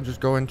guess I'll just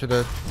go into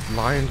the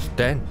lion's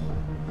den.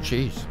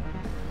 Jeez.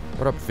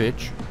 What up,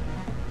 Fitch?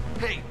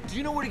 Hey, do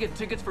you know where to get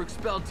tickets for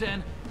Expel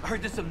 10? I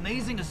heard this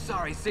amazing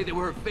Asari say they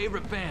were her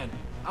favorite band.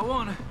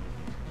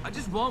 I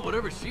just want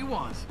whatever she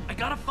wants. I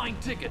gotta find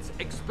tickets.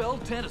 Expel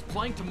 10 is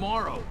playing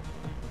tomorrow.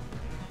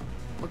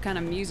 What kind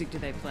of music do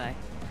they play?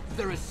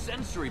 They're a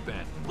sensory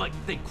band. Like,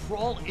 they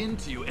crawl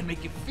into you and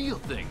make you feel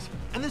things.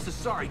 And this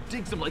Asari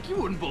digs them like you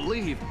wouldn't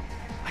believe.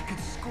 I could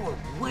score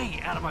way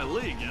out of my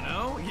league, you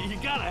know? You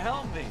gotta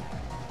help me.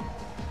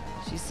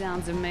 She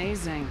sounds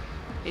amazing.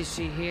 Is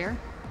she here?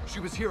 She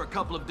was here a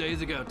couple of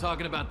days ago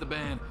talking about the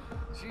band.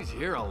 She's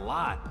here a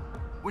lot.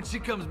 When she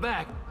comes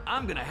back,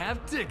 I'm gonna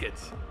have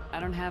tickets. I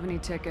don't have any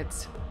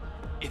tickets.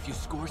 If you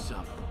score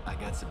some, I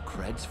got some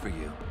creds for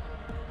you.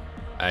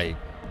 I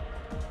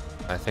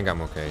think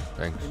I'm okay,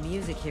 thanks. The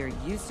music here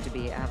used to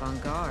be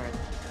avant-garde.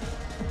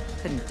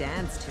 Couldn't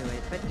dance to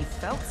it, but you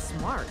felt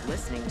smart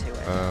listening to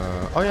it.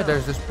 Oh yeah,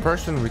 there's this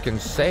person we can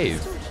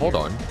save. Hold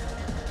on.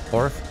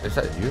 Or is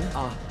that you?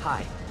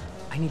 Hi.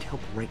 I need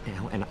help right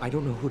now, and I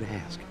don't know who to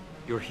ask.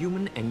 You're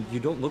human, and you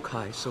don't look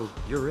high, so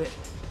you're it.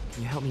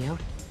 Can you help me out?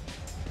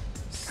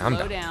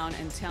 Slow down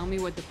and tell me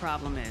what the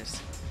problem is.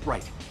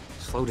 Right.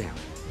 Slow down.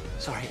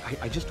 Sorry,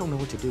 I just don't know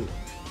what to do.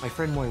 My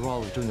friend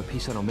Moiral is doing a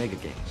piece on Omega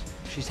Games.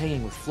 She's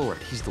hanging with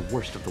Floret. He's the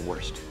worst of the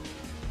worst.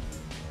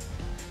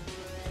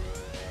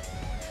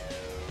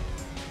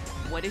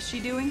 What is she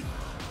doing?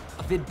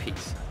 A vid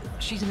piece.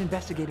 She's an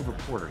investigative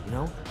reporter, you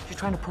know? She's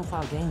trying to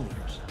profile gang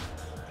leaders.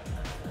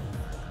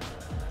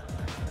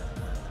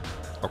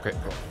 Okay.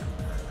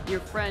 Your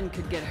friend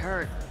could get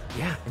hurt.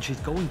 Yeah, and she's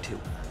going to.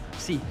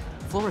 See,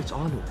 Floret's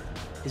onto her.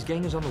 His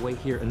gang is on the way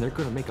here, and they're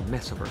gonna make a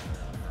mess of her.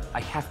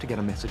 I have to get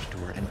a message to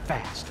her, and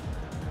fast.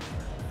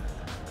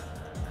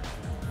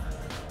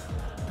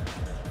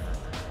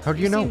 How do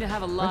you know? You seem to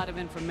have a lot of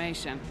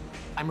information.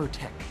 I'm her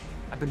tech.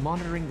 I've been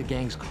monitoring the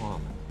gang's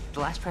comm. The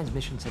last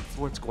transmission said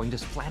Floret's going to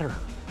splatter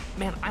her.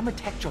 Man, I'm a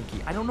tech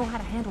junkie. I don't know how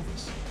to handle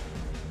this.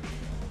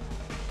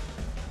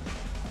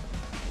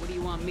 What do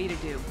you want me to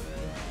do?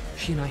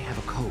 She and I have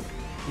a code.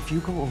 If you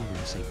go over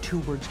and say 2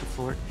 words to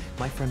Floret,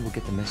 my friend will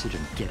get the message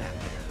and get out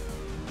of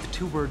there. The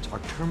 2 words are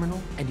terminal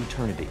and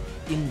eternity.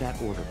 In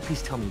that order.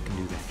 Please tell me you can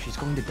do that. She's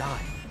going to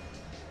die.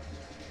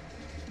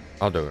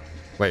 I'll do it.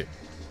 Wait.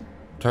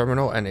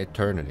 Terminal and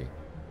eternity.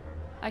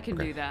 I can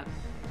do that.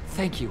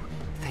 Thank you.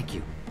 Thank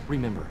you.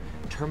 Remember,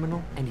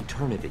 terminal and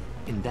eternity.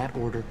 In that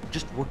order,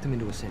 just work them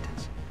into a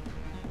sentence.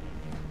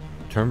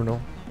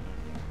 Terminal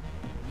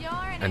You're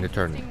an and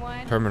eternity.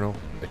 one. Terminal,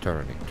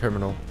 eternity.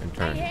 Terminal,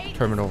 eternity. I hate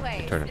Terminal, this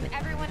place eternity. and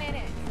everyone in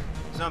it.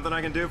 Something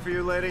I can do for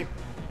you, lady?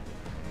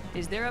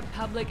 Is there a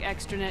public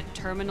extranet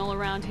terminal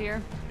around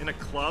here? In a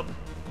club?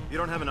 You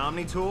don't have an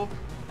Omni tool?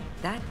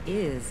 That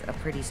is a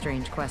pretty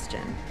strange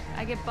question.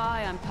 I get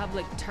by on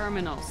public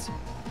terminals.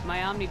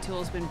 My Omni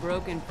tool's been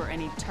broken for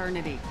an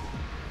eternity.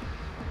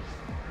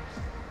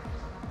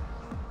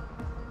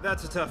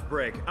 That's a tough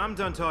break. I'm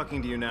done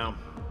talking to you now.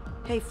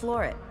 Hey,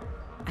 Floret.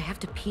 I have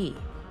to pee.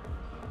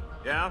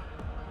 Yeah?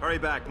 Hurry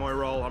back,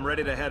 Moiral. I'm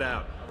ready to head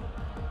out.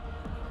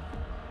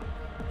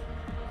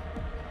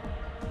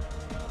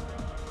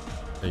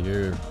 Hey,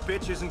 you.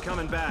 Bitch isn't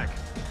coming back.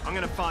 I'm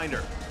gonna find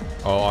her.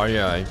 Oh, aye,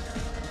 aye.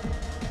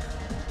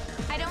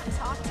 I don't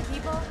talk to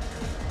people.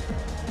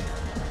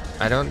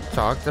 I don't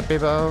talk to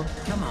people.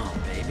 Come on,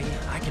 baby.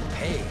 I can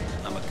pay.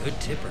 I'm a good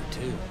tipper,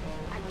 too.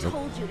 I Nope.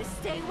 told you to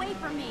stay away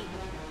from me.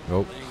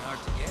 Nope.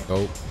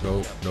 Nope,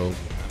 nope, nope.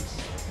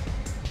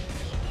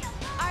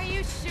 Are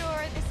you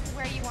sure this is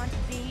where you want to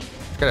be?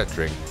 Let's get a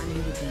drink.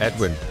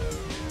 Edwin.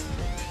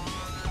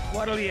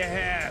 What'll you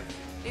have?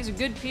 These are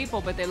good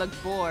people, but they look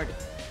bored.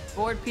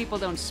 Bored people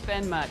don't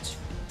spend much.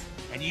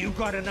 And you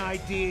got an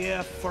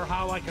idea for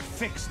how I could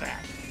fix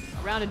that?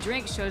 A round of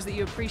drinks shows that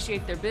you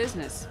appreciate their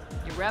business.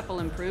 Your rep will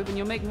improve and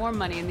you'll make more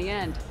money in the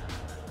end.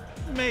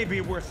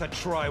 Maybe worth a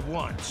try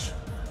once.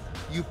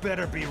 You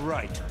better be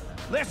right.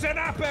 Listen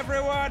up,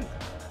 everyone!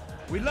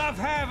 We love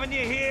having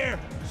you here,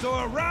 so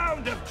a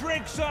round of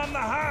drinks on the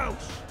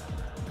house!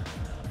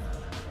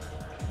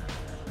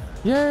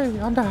 Yay,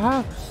 on the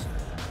house!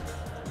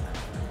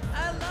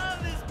 I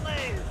love this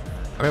place!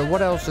 I mean,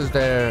 what else is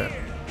there?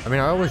 I mean,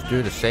 I always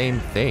do the same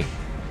thing.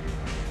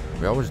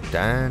 We always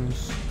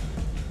dance.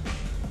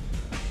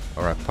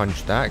 Or I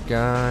punch that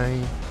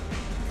guy.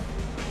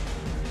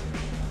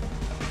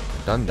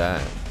 Done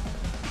that.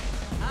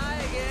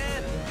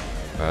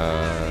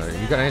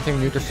 You got anything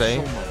new to say?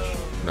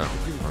 No.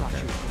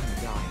 Okay.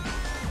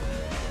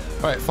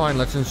 Alright, fine,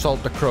 let's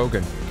insult the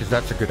Krogan. Because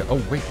that's a good...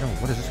 Oh, wait, no,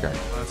 what is this guy?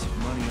 Lots of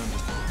money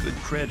on good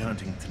cred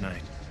hunting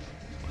tonight.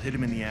 We'll hit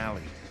him in the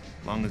alley.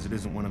 As long as it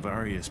isn't one of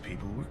Arya's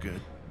people, we're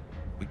good.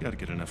 We gotta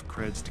get enough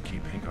creds to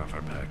keep Hink off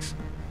our backs.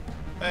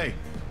 Hey,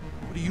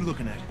 what are you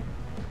looking at?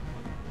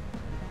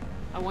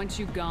 I want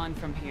you gone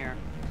from here.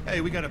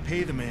 Hey, we gotta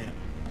pay the man.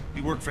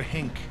 We work for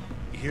Hink.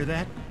 You hear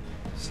that?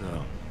 So,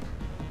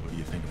 what do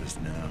you think of us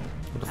now?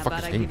 What the How fuck about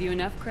is I Hink? give you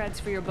enough creds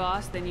for your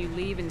boss, then you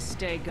leave and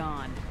stay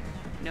gone.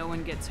 No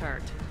one gets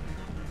hurt.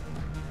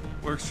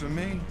 Works for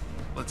me.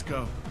 Let's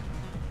go.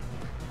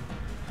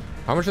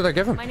 How much did I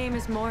give him? My name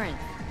is Morin.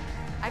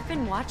 I've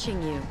been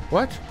watching you.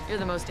 What? You're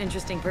the most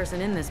interesting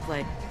person in this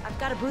place. I've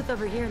got a booth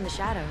over here in the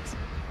shadows.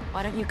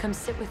 Why don't you come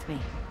sit with me?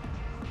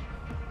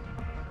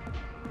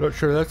 Not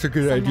sure that's a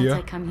good Some idea.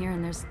 nights I come here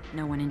and there's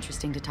no one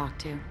interesting to talk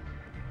to.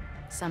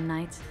 Some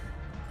nights,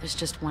 there's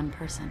just one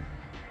person.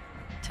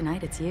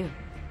 Tonight it's you.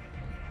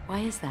 Why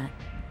is that?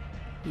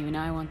 You and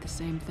I want the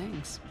same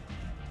things.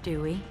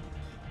 Do we?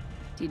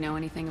 Do you know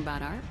anything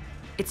about art?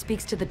 It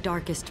speaks to the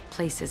darkest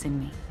places in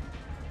me.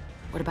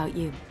 What about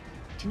you?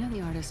 Do you know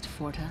the artist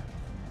Forta?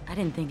 I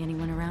didn't think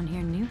anyone around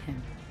here knew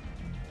him.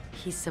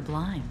 He's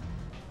sublime.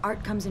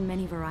 Art comes in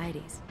many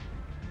varieties.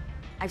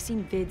 I've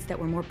seen vids that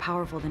were more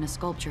powerful than a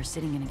sculpture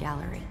sitting in a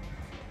gallery.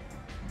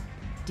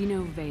 Do you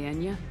know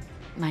Vaenya?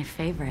 My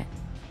favorite.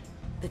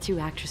 The two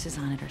actresses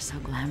on it are so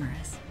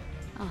glamorous.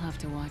 I'll have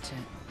to watch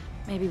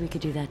it. Maybe we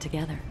could do that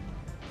together.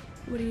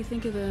 What do you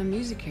think of the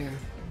music here?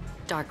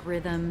 Dark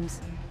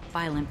rhythms,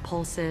 violent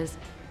pulses.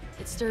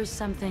 It stirs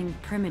something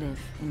primitive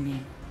in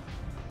me.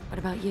 What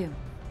about you?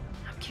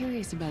 I'm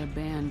curious about a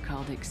band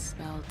called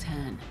Expel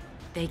 10.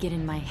 They get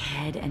in my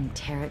head and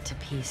tear it to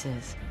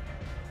pieces.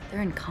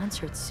 They're in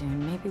concert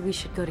soon. Maybe we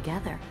should go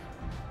together.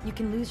 You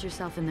can lose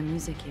yourself in the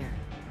music here.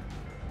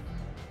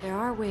 There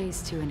are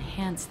ways to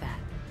enhance that.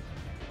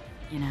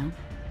 You know?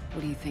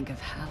 What do you think of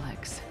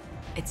Hallex?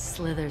 It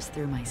slithers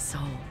through my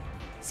soul.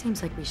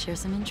 Seems like we share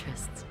some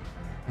interests.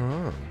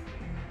 Oh.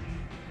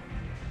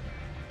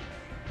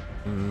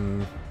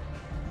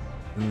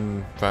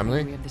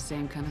 Family? We have the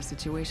same kind of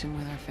situation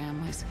with our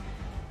families.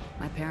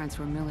 My parents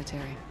were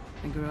military.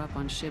 I grew up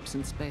on ships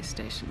and space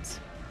stations.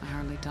 I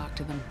hardly talk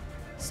to them.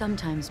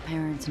 Sometimes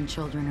parents and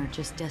children are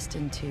just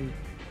destined to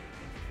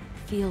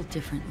feel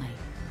differently.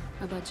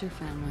 How about your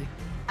family?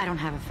 I don't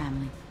have a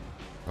family.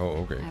 Oh,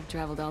 okay. I've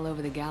traveled all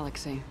over the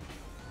galaxy.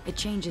 It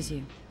changes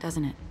you,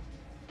 doesn't it?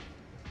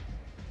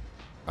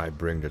 I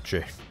bring the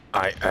change.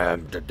 I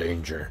am the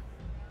danger.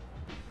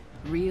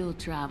 Real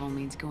travel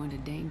means going to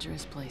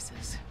dangerous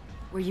places.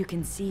 Where you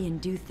can see and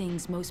do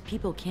things most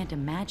people can't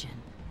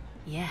imagine.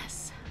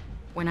 Yes.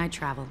 When I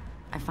travel,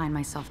 I find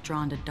myself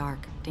drawn to dark,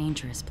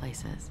 dangerous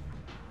places.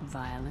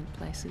 Violent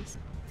places?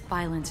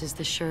 Violence is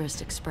the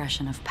surest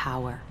expression of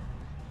power.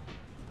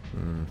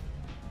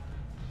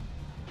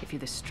 If you're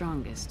the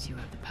strongest, you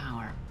have the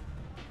power.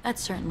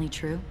 That's certainly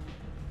true.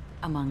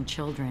 Among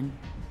children.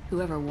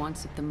 Whoever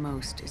wants it the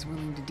most is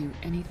willing to do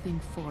anything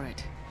for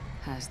it,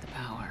 has the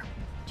power.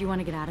 Do you want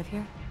to get out of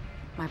here?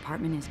 My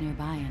apartment is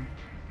nearby and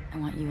I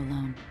want you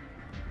alone.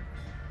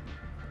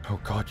 Oh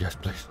God, yes,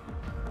 please.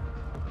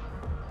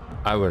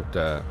 I would,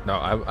 no,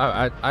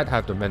 I'd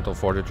have the mental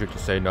fortitude to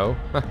say no.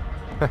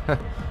 Of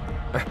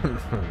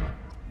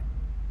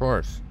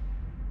course.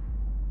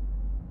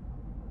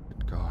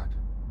 Good God.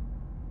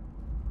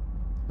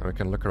 Now we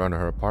can look around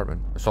her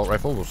apartment. Assault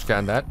rifle, we'll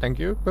scan that, thank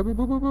you. Boop, boop,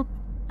 boop, boop, boop.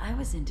 I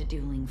was into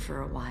dueling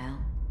for a while.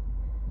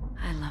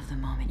 I love the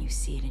moment you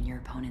see it in your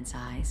opponent's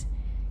eyes.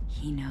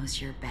 He knows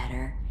you're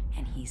better,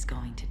 and he's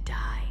going to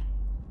die.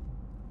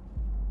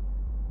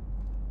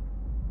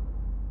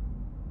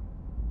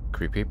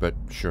 Creepy, but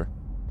sure.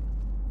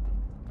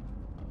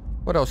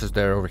 What else is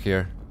there over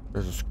here?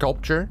 There's a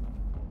sculpture.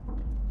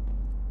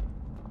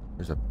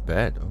 There's a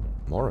bed. Oh,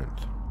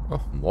 Morinth.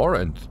 Oh,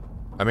 Morinth.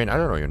 I mean, I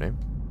don't know your name.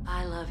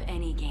 I love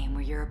any game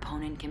where your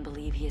opponent can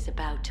believe he is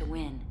about to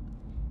win,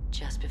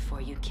 just before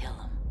you kill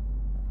him.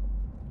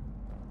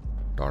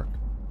 Dark.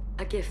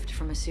 A gift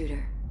from a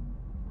suitor.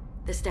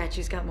 The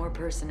statue's got more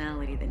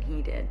personality than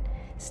he did.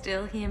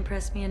 Still, he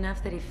impressed me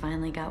enough that he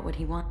finally got what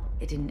he wanted.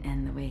 It didn't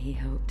end the way he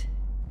hoped.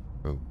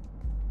 Oh.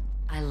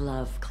 I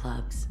love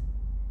clubs.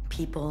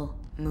 People,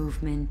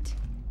 movement,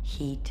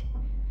 heat.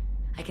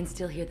 I can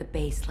still hear the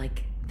bass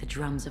like the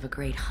drums of a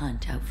great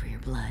hunt out for your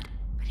blood.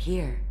 But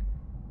here,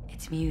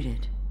 it's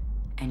muted,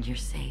 and you're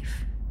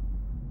safe.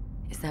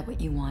 Is that what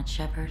you want,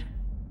 Shepard?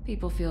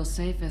 People feel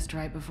safest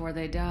right before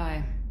they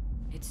die.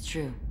 It's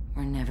true.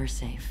 We're never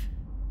safe.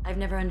 I've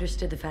never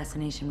understood the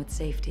fascination with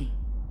safety.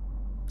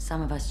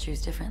 Some of us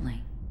choose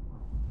differently.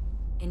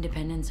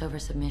 Independence over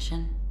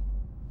submission?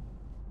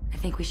 I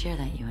think we share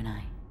that, you and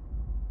I.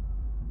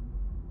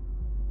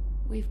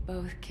 We've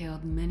both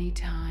killed many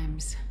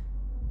times,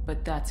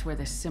 but that's where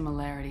the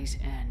similarities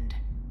end.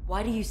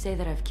 Why do you say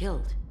that I've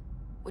killed?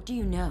 What do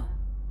you know?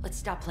 Let's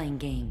stop playing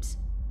games.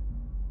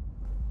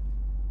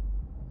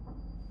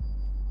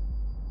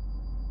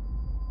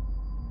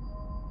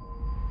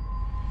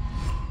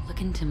 Look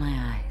into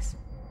my eyes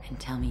and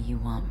tell me you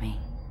want me.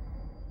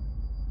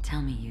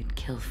 Tell me you'd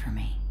kill for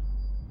me.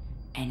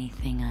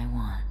 Anything I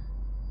want.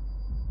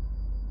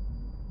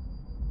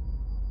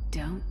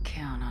 Don't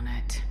count on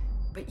it.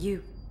 But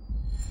you...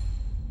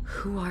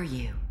 Who are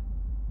you?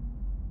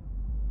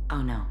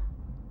 Oh no.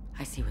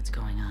 I see what's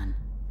going on.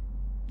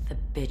 The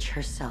bitch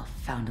herself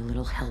found a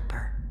little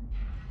helper.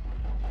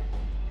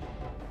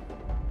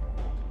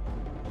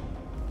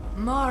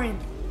 Marin!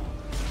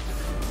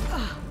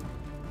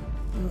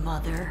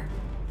 Mother.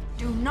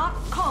 Do not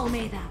call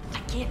me that. I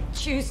can't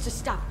choose to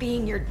stop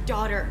being your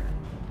daughter.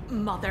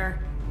 Mother.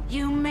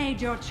 You made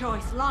your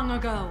choice long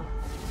ago.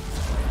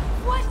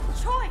 What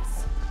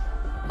choice?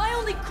 My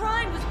only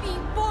crime was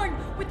being born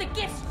with the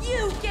gifts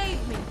you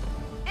gave me.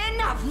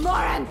 Enough,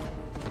 Morin!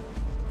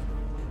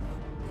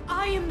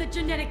 I am the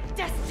genetic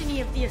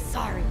destiny of the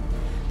Asari,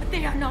 but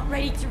they are not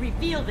ready to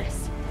reveal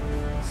this.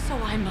 So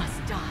I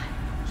must die.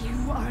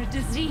 You are a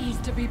disease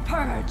to be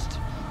purged.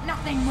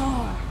 Nothing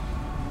more.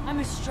 I'm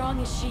as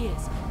strong as she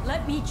is.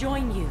 Let me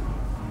join you.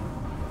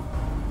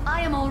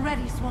 I am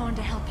already sworn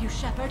to help you,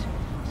 Shepard.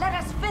 Let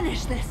us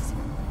finish this.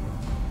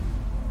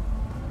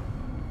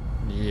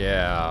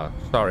 Yeah,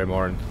 sorry,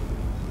 Morin.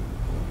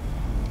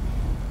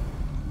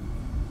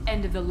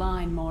 End of the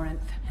line,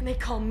 Morinth. And they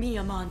call me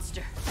a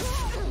monster.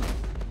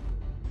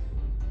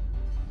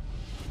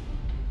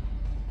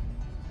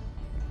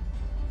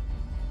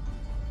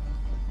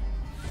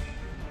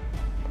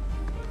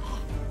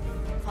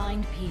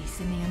 Find peace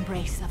in the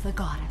embrace of the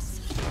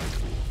goddess.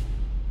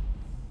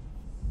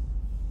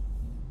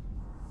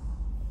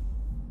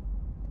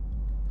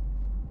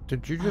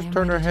 Did you just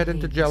turn her head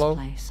into jello?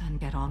 Place and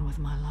get on with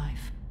my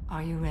life.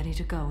 Are you ready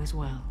to go as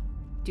well?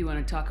 Do you want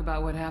to talk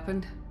about what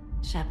happened?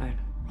 Shepard,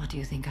 what do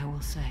you think I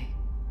will say?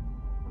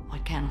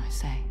 What can I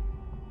say?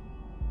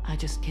 I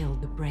just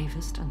killed the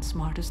bravest and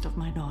smartest of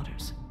my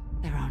daughters.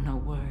 There are no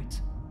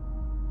words.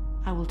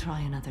 I will try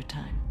another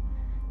time.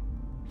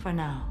 For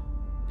now,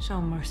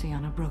 show mercy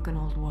on a broken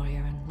old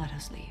warrior and let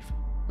us leave.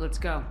 Let's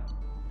go.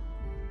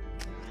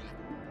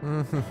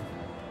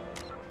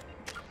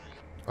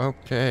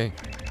 Okay.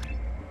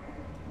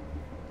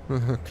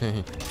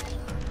 Okay.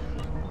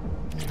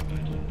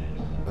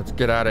 Let's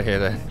get out of here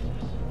then.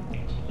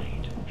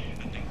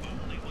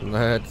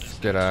 Let's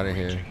get out of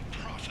here.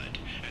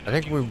 I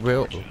think we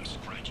will just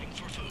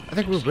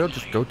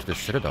go to the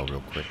Citadel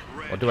real quick.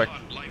 Or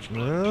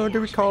do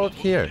we call it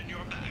here?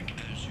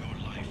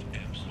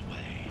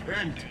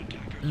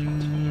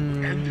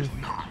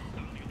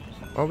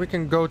 Or we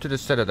can go to the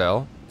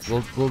Citadel.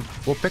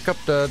 We'll pick up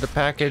the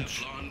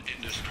package.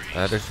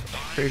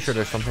 Pretty sure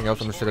there's something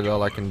else on the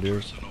Citadel I can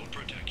do.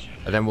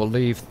 And then we'll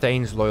leave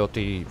Thane's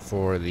loyalty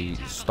for the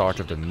start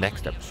of the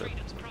next episode.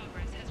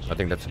 I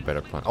think that's a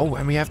better plan. Oh,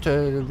 and we have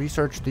to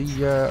research the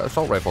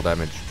assault rifle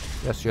damage.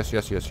 Yes.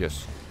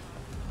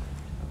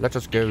 Let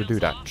us go do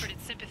that.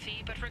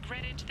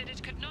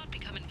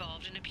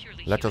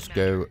 Let us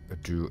go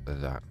do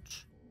that.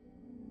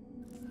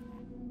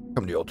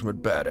 I'm the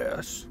ultimate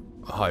badass.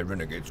 A high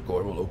renegade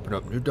score will open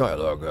up new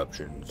dialogue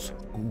options.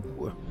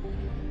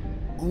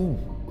 Ooh.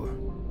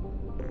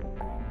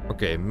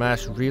 Okay,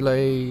 mass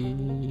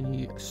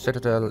relay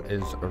Citadel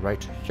is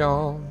right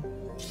here.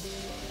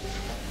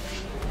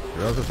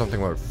 There's also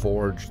something about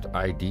forged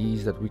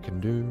IDs that we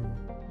can do.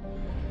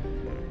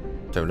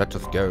 So let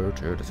us go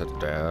to the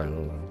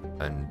Citadel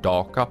and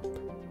dock up.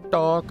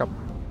 Dock up.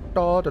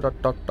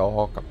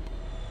 Dock up.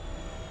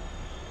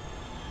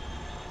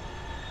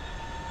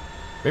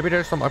 Maybe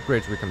there's some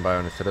upgrades we can buy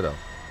on the Citadel.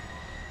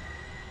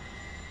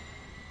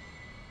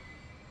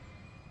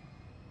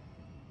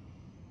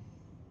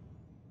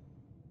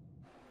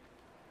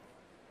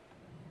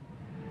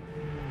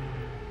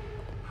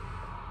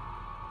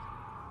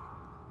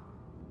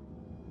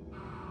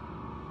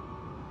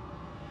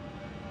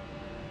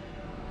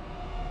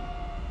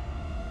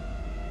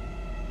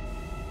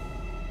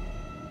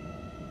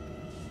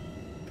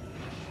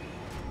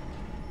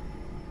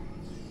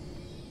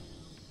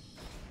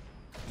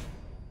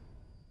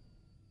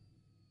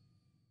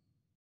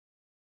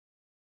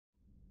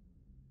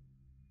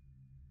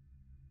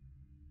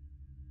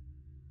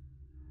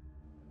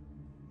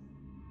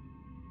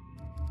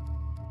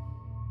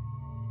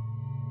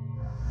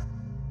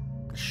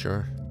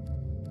 Sure.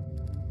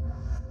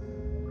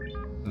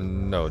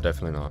 No,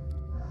 definitely not.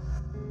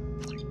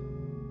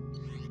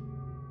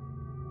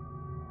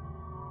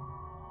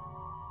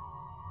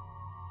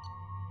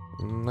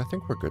 I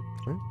think we're good,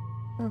 right?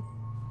 Yeah.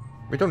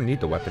 We don't need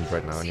the weapons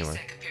right now anyway.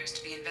 C-Sec appears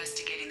to be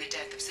investigating the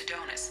death of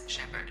Sidonis,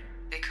 Shepard.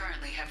 They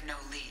currently have no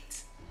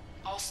leads.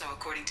 Also,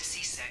 according to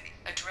C-Sec,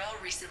 a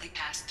Drell recently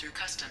passed through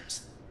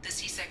customs. The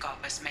C-Sec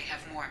office may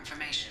have more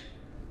information.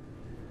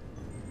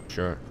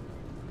 Sure.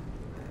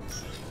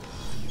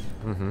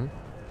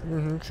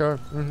 Sure.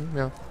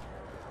 Yeah.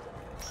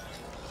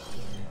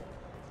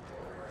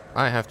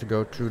 I have to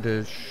go to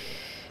the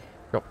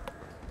shop.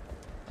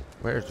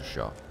 Where's the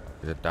shop?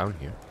 Is it down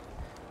here?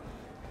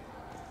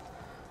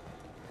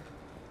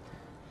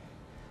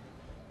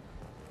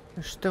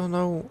 There's still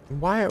no...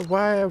 where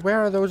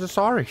are those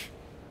Asari?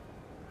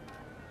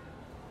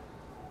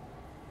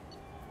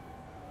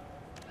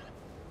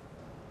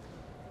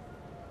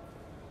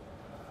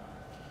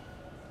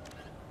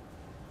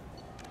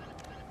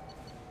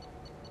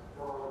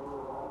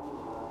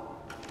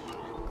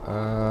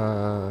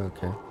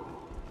 Okay.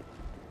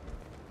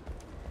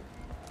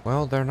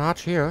 Well, they're not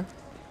here.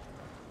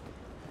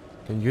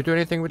 Can you do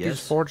anything with these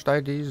forged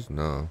IDs?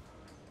 No.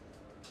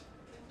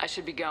 I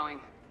should be going.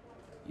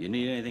 You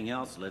need anything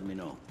else, let me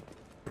know.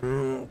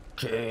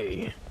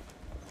 Okay.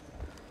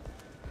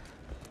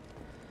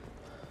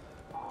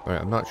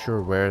 Alright, I'm not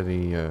sure where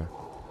the...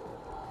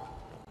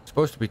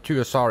 supposed to be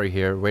 2 Asari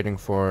here, waiting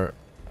for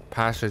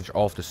passage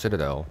off the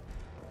Citadel.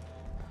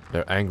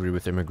 They're angry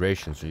with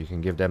immigration, so you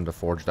can give them the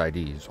forged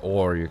IDs,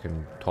 or you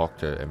can talk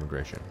to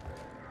immigration.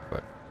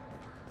 But...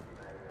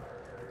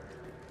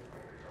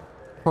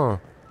 huh.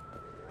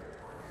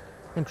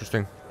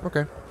 Interesting.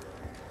 Okay.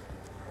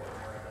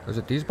 Is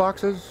it these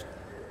boxes?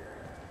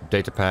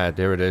 Datapad,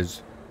 there it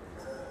is.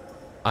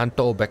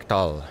 Anto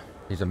Bektal.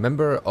 He's a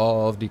member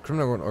of the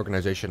criminal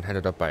organization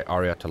headed up by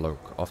Arya Talok,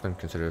 often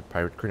considered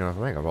Pirate Queen of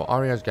Omega. While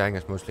Arya's gang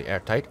is mostly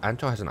airtight,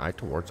 Anto has an eye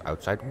towards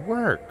outside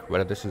work.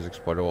 Whether this is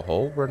exploitable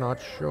whole, we're not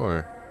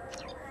sure.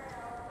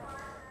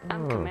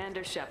 I'm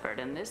Commander Shepard,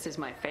 and this is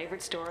my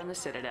favorite store in the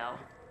Citadel.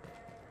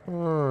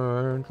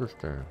 Oh,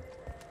 interesting.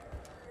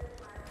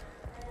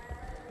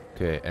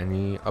 Okay,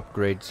 any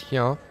upgrades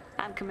here?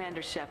 I'm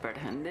Commander Shepard,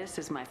 and this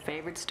is my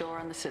favorite store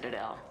in the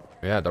Citadel.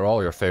 Yeah, they're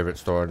all your favorite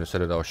store in the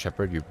Citadel,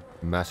 Shepard, you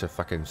massive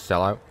fucking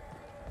sellout.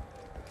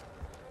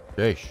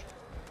 Jeesh.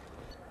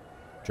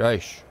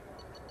 Jeesh.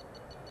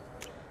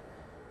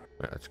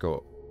 Yeah, let's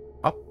go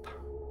up.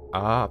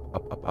 Up,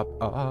 up, up,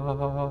 up,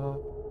 up.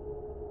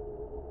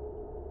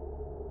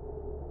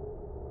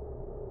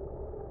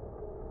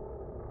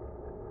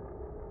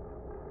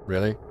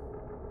 Really?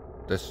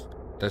 This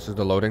is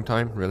the loading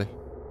time? Really?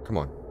 Come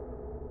on.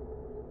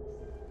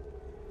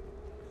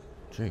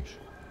 Jeesh.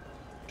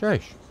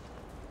 Jeesh.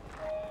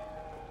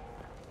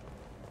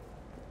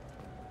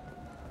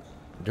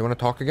 Do you want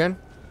to talk again?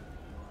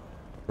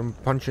 From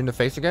punch you in the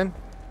face again?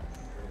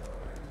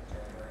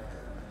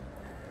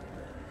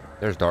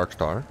 There's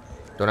Darkstar.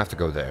 Don't have to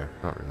go there.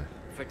 Not really.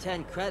 For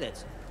 10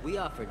 credits, we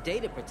offer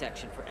data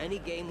protection for any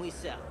game we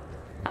sell.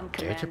 I'm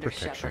Commander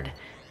Shepard,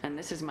 and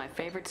this is my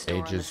favorite store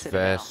in the Aegis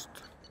Citadel. Vest.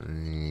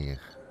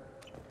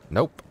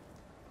 Nope.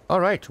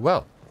 Alright,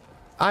 well.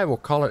 I will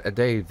call it a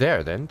day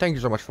there then. Thank you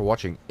so much for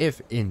watching,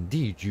 if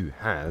indeed you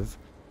have.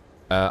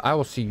 I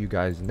will see you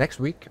guys next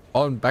week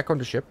back on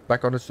the ship,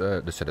 back on the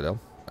Citadel.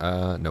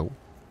 No.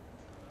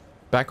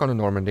 Back on the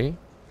Normandy.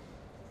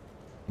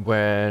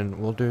 When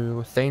we'll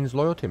do Thane's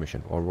loyalty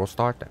mission, or we'll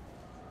start that.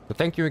 So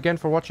thank you again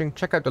for watching.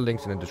 Check out the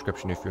links in the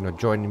description if you want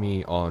to join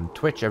me on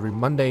Twitch every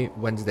Monday,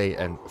 Wednesday,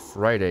 and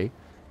Friday.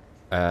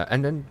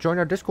 And then join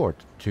our Discord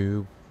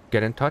to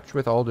get in touch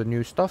with all the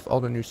new stuff, all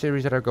the new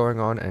series that are going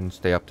on, and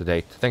stay up to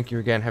date. Thank you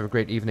again. Have a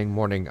great evening,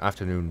 morning,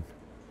 afternoon,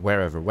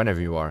 wherever,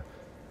 whenever you are.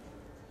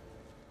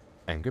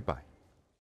 And goodbye.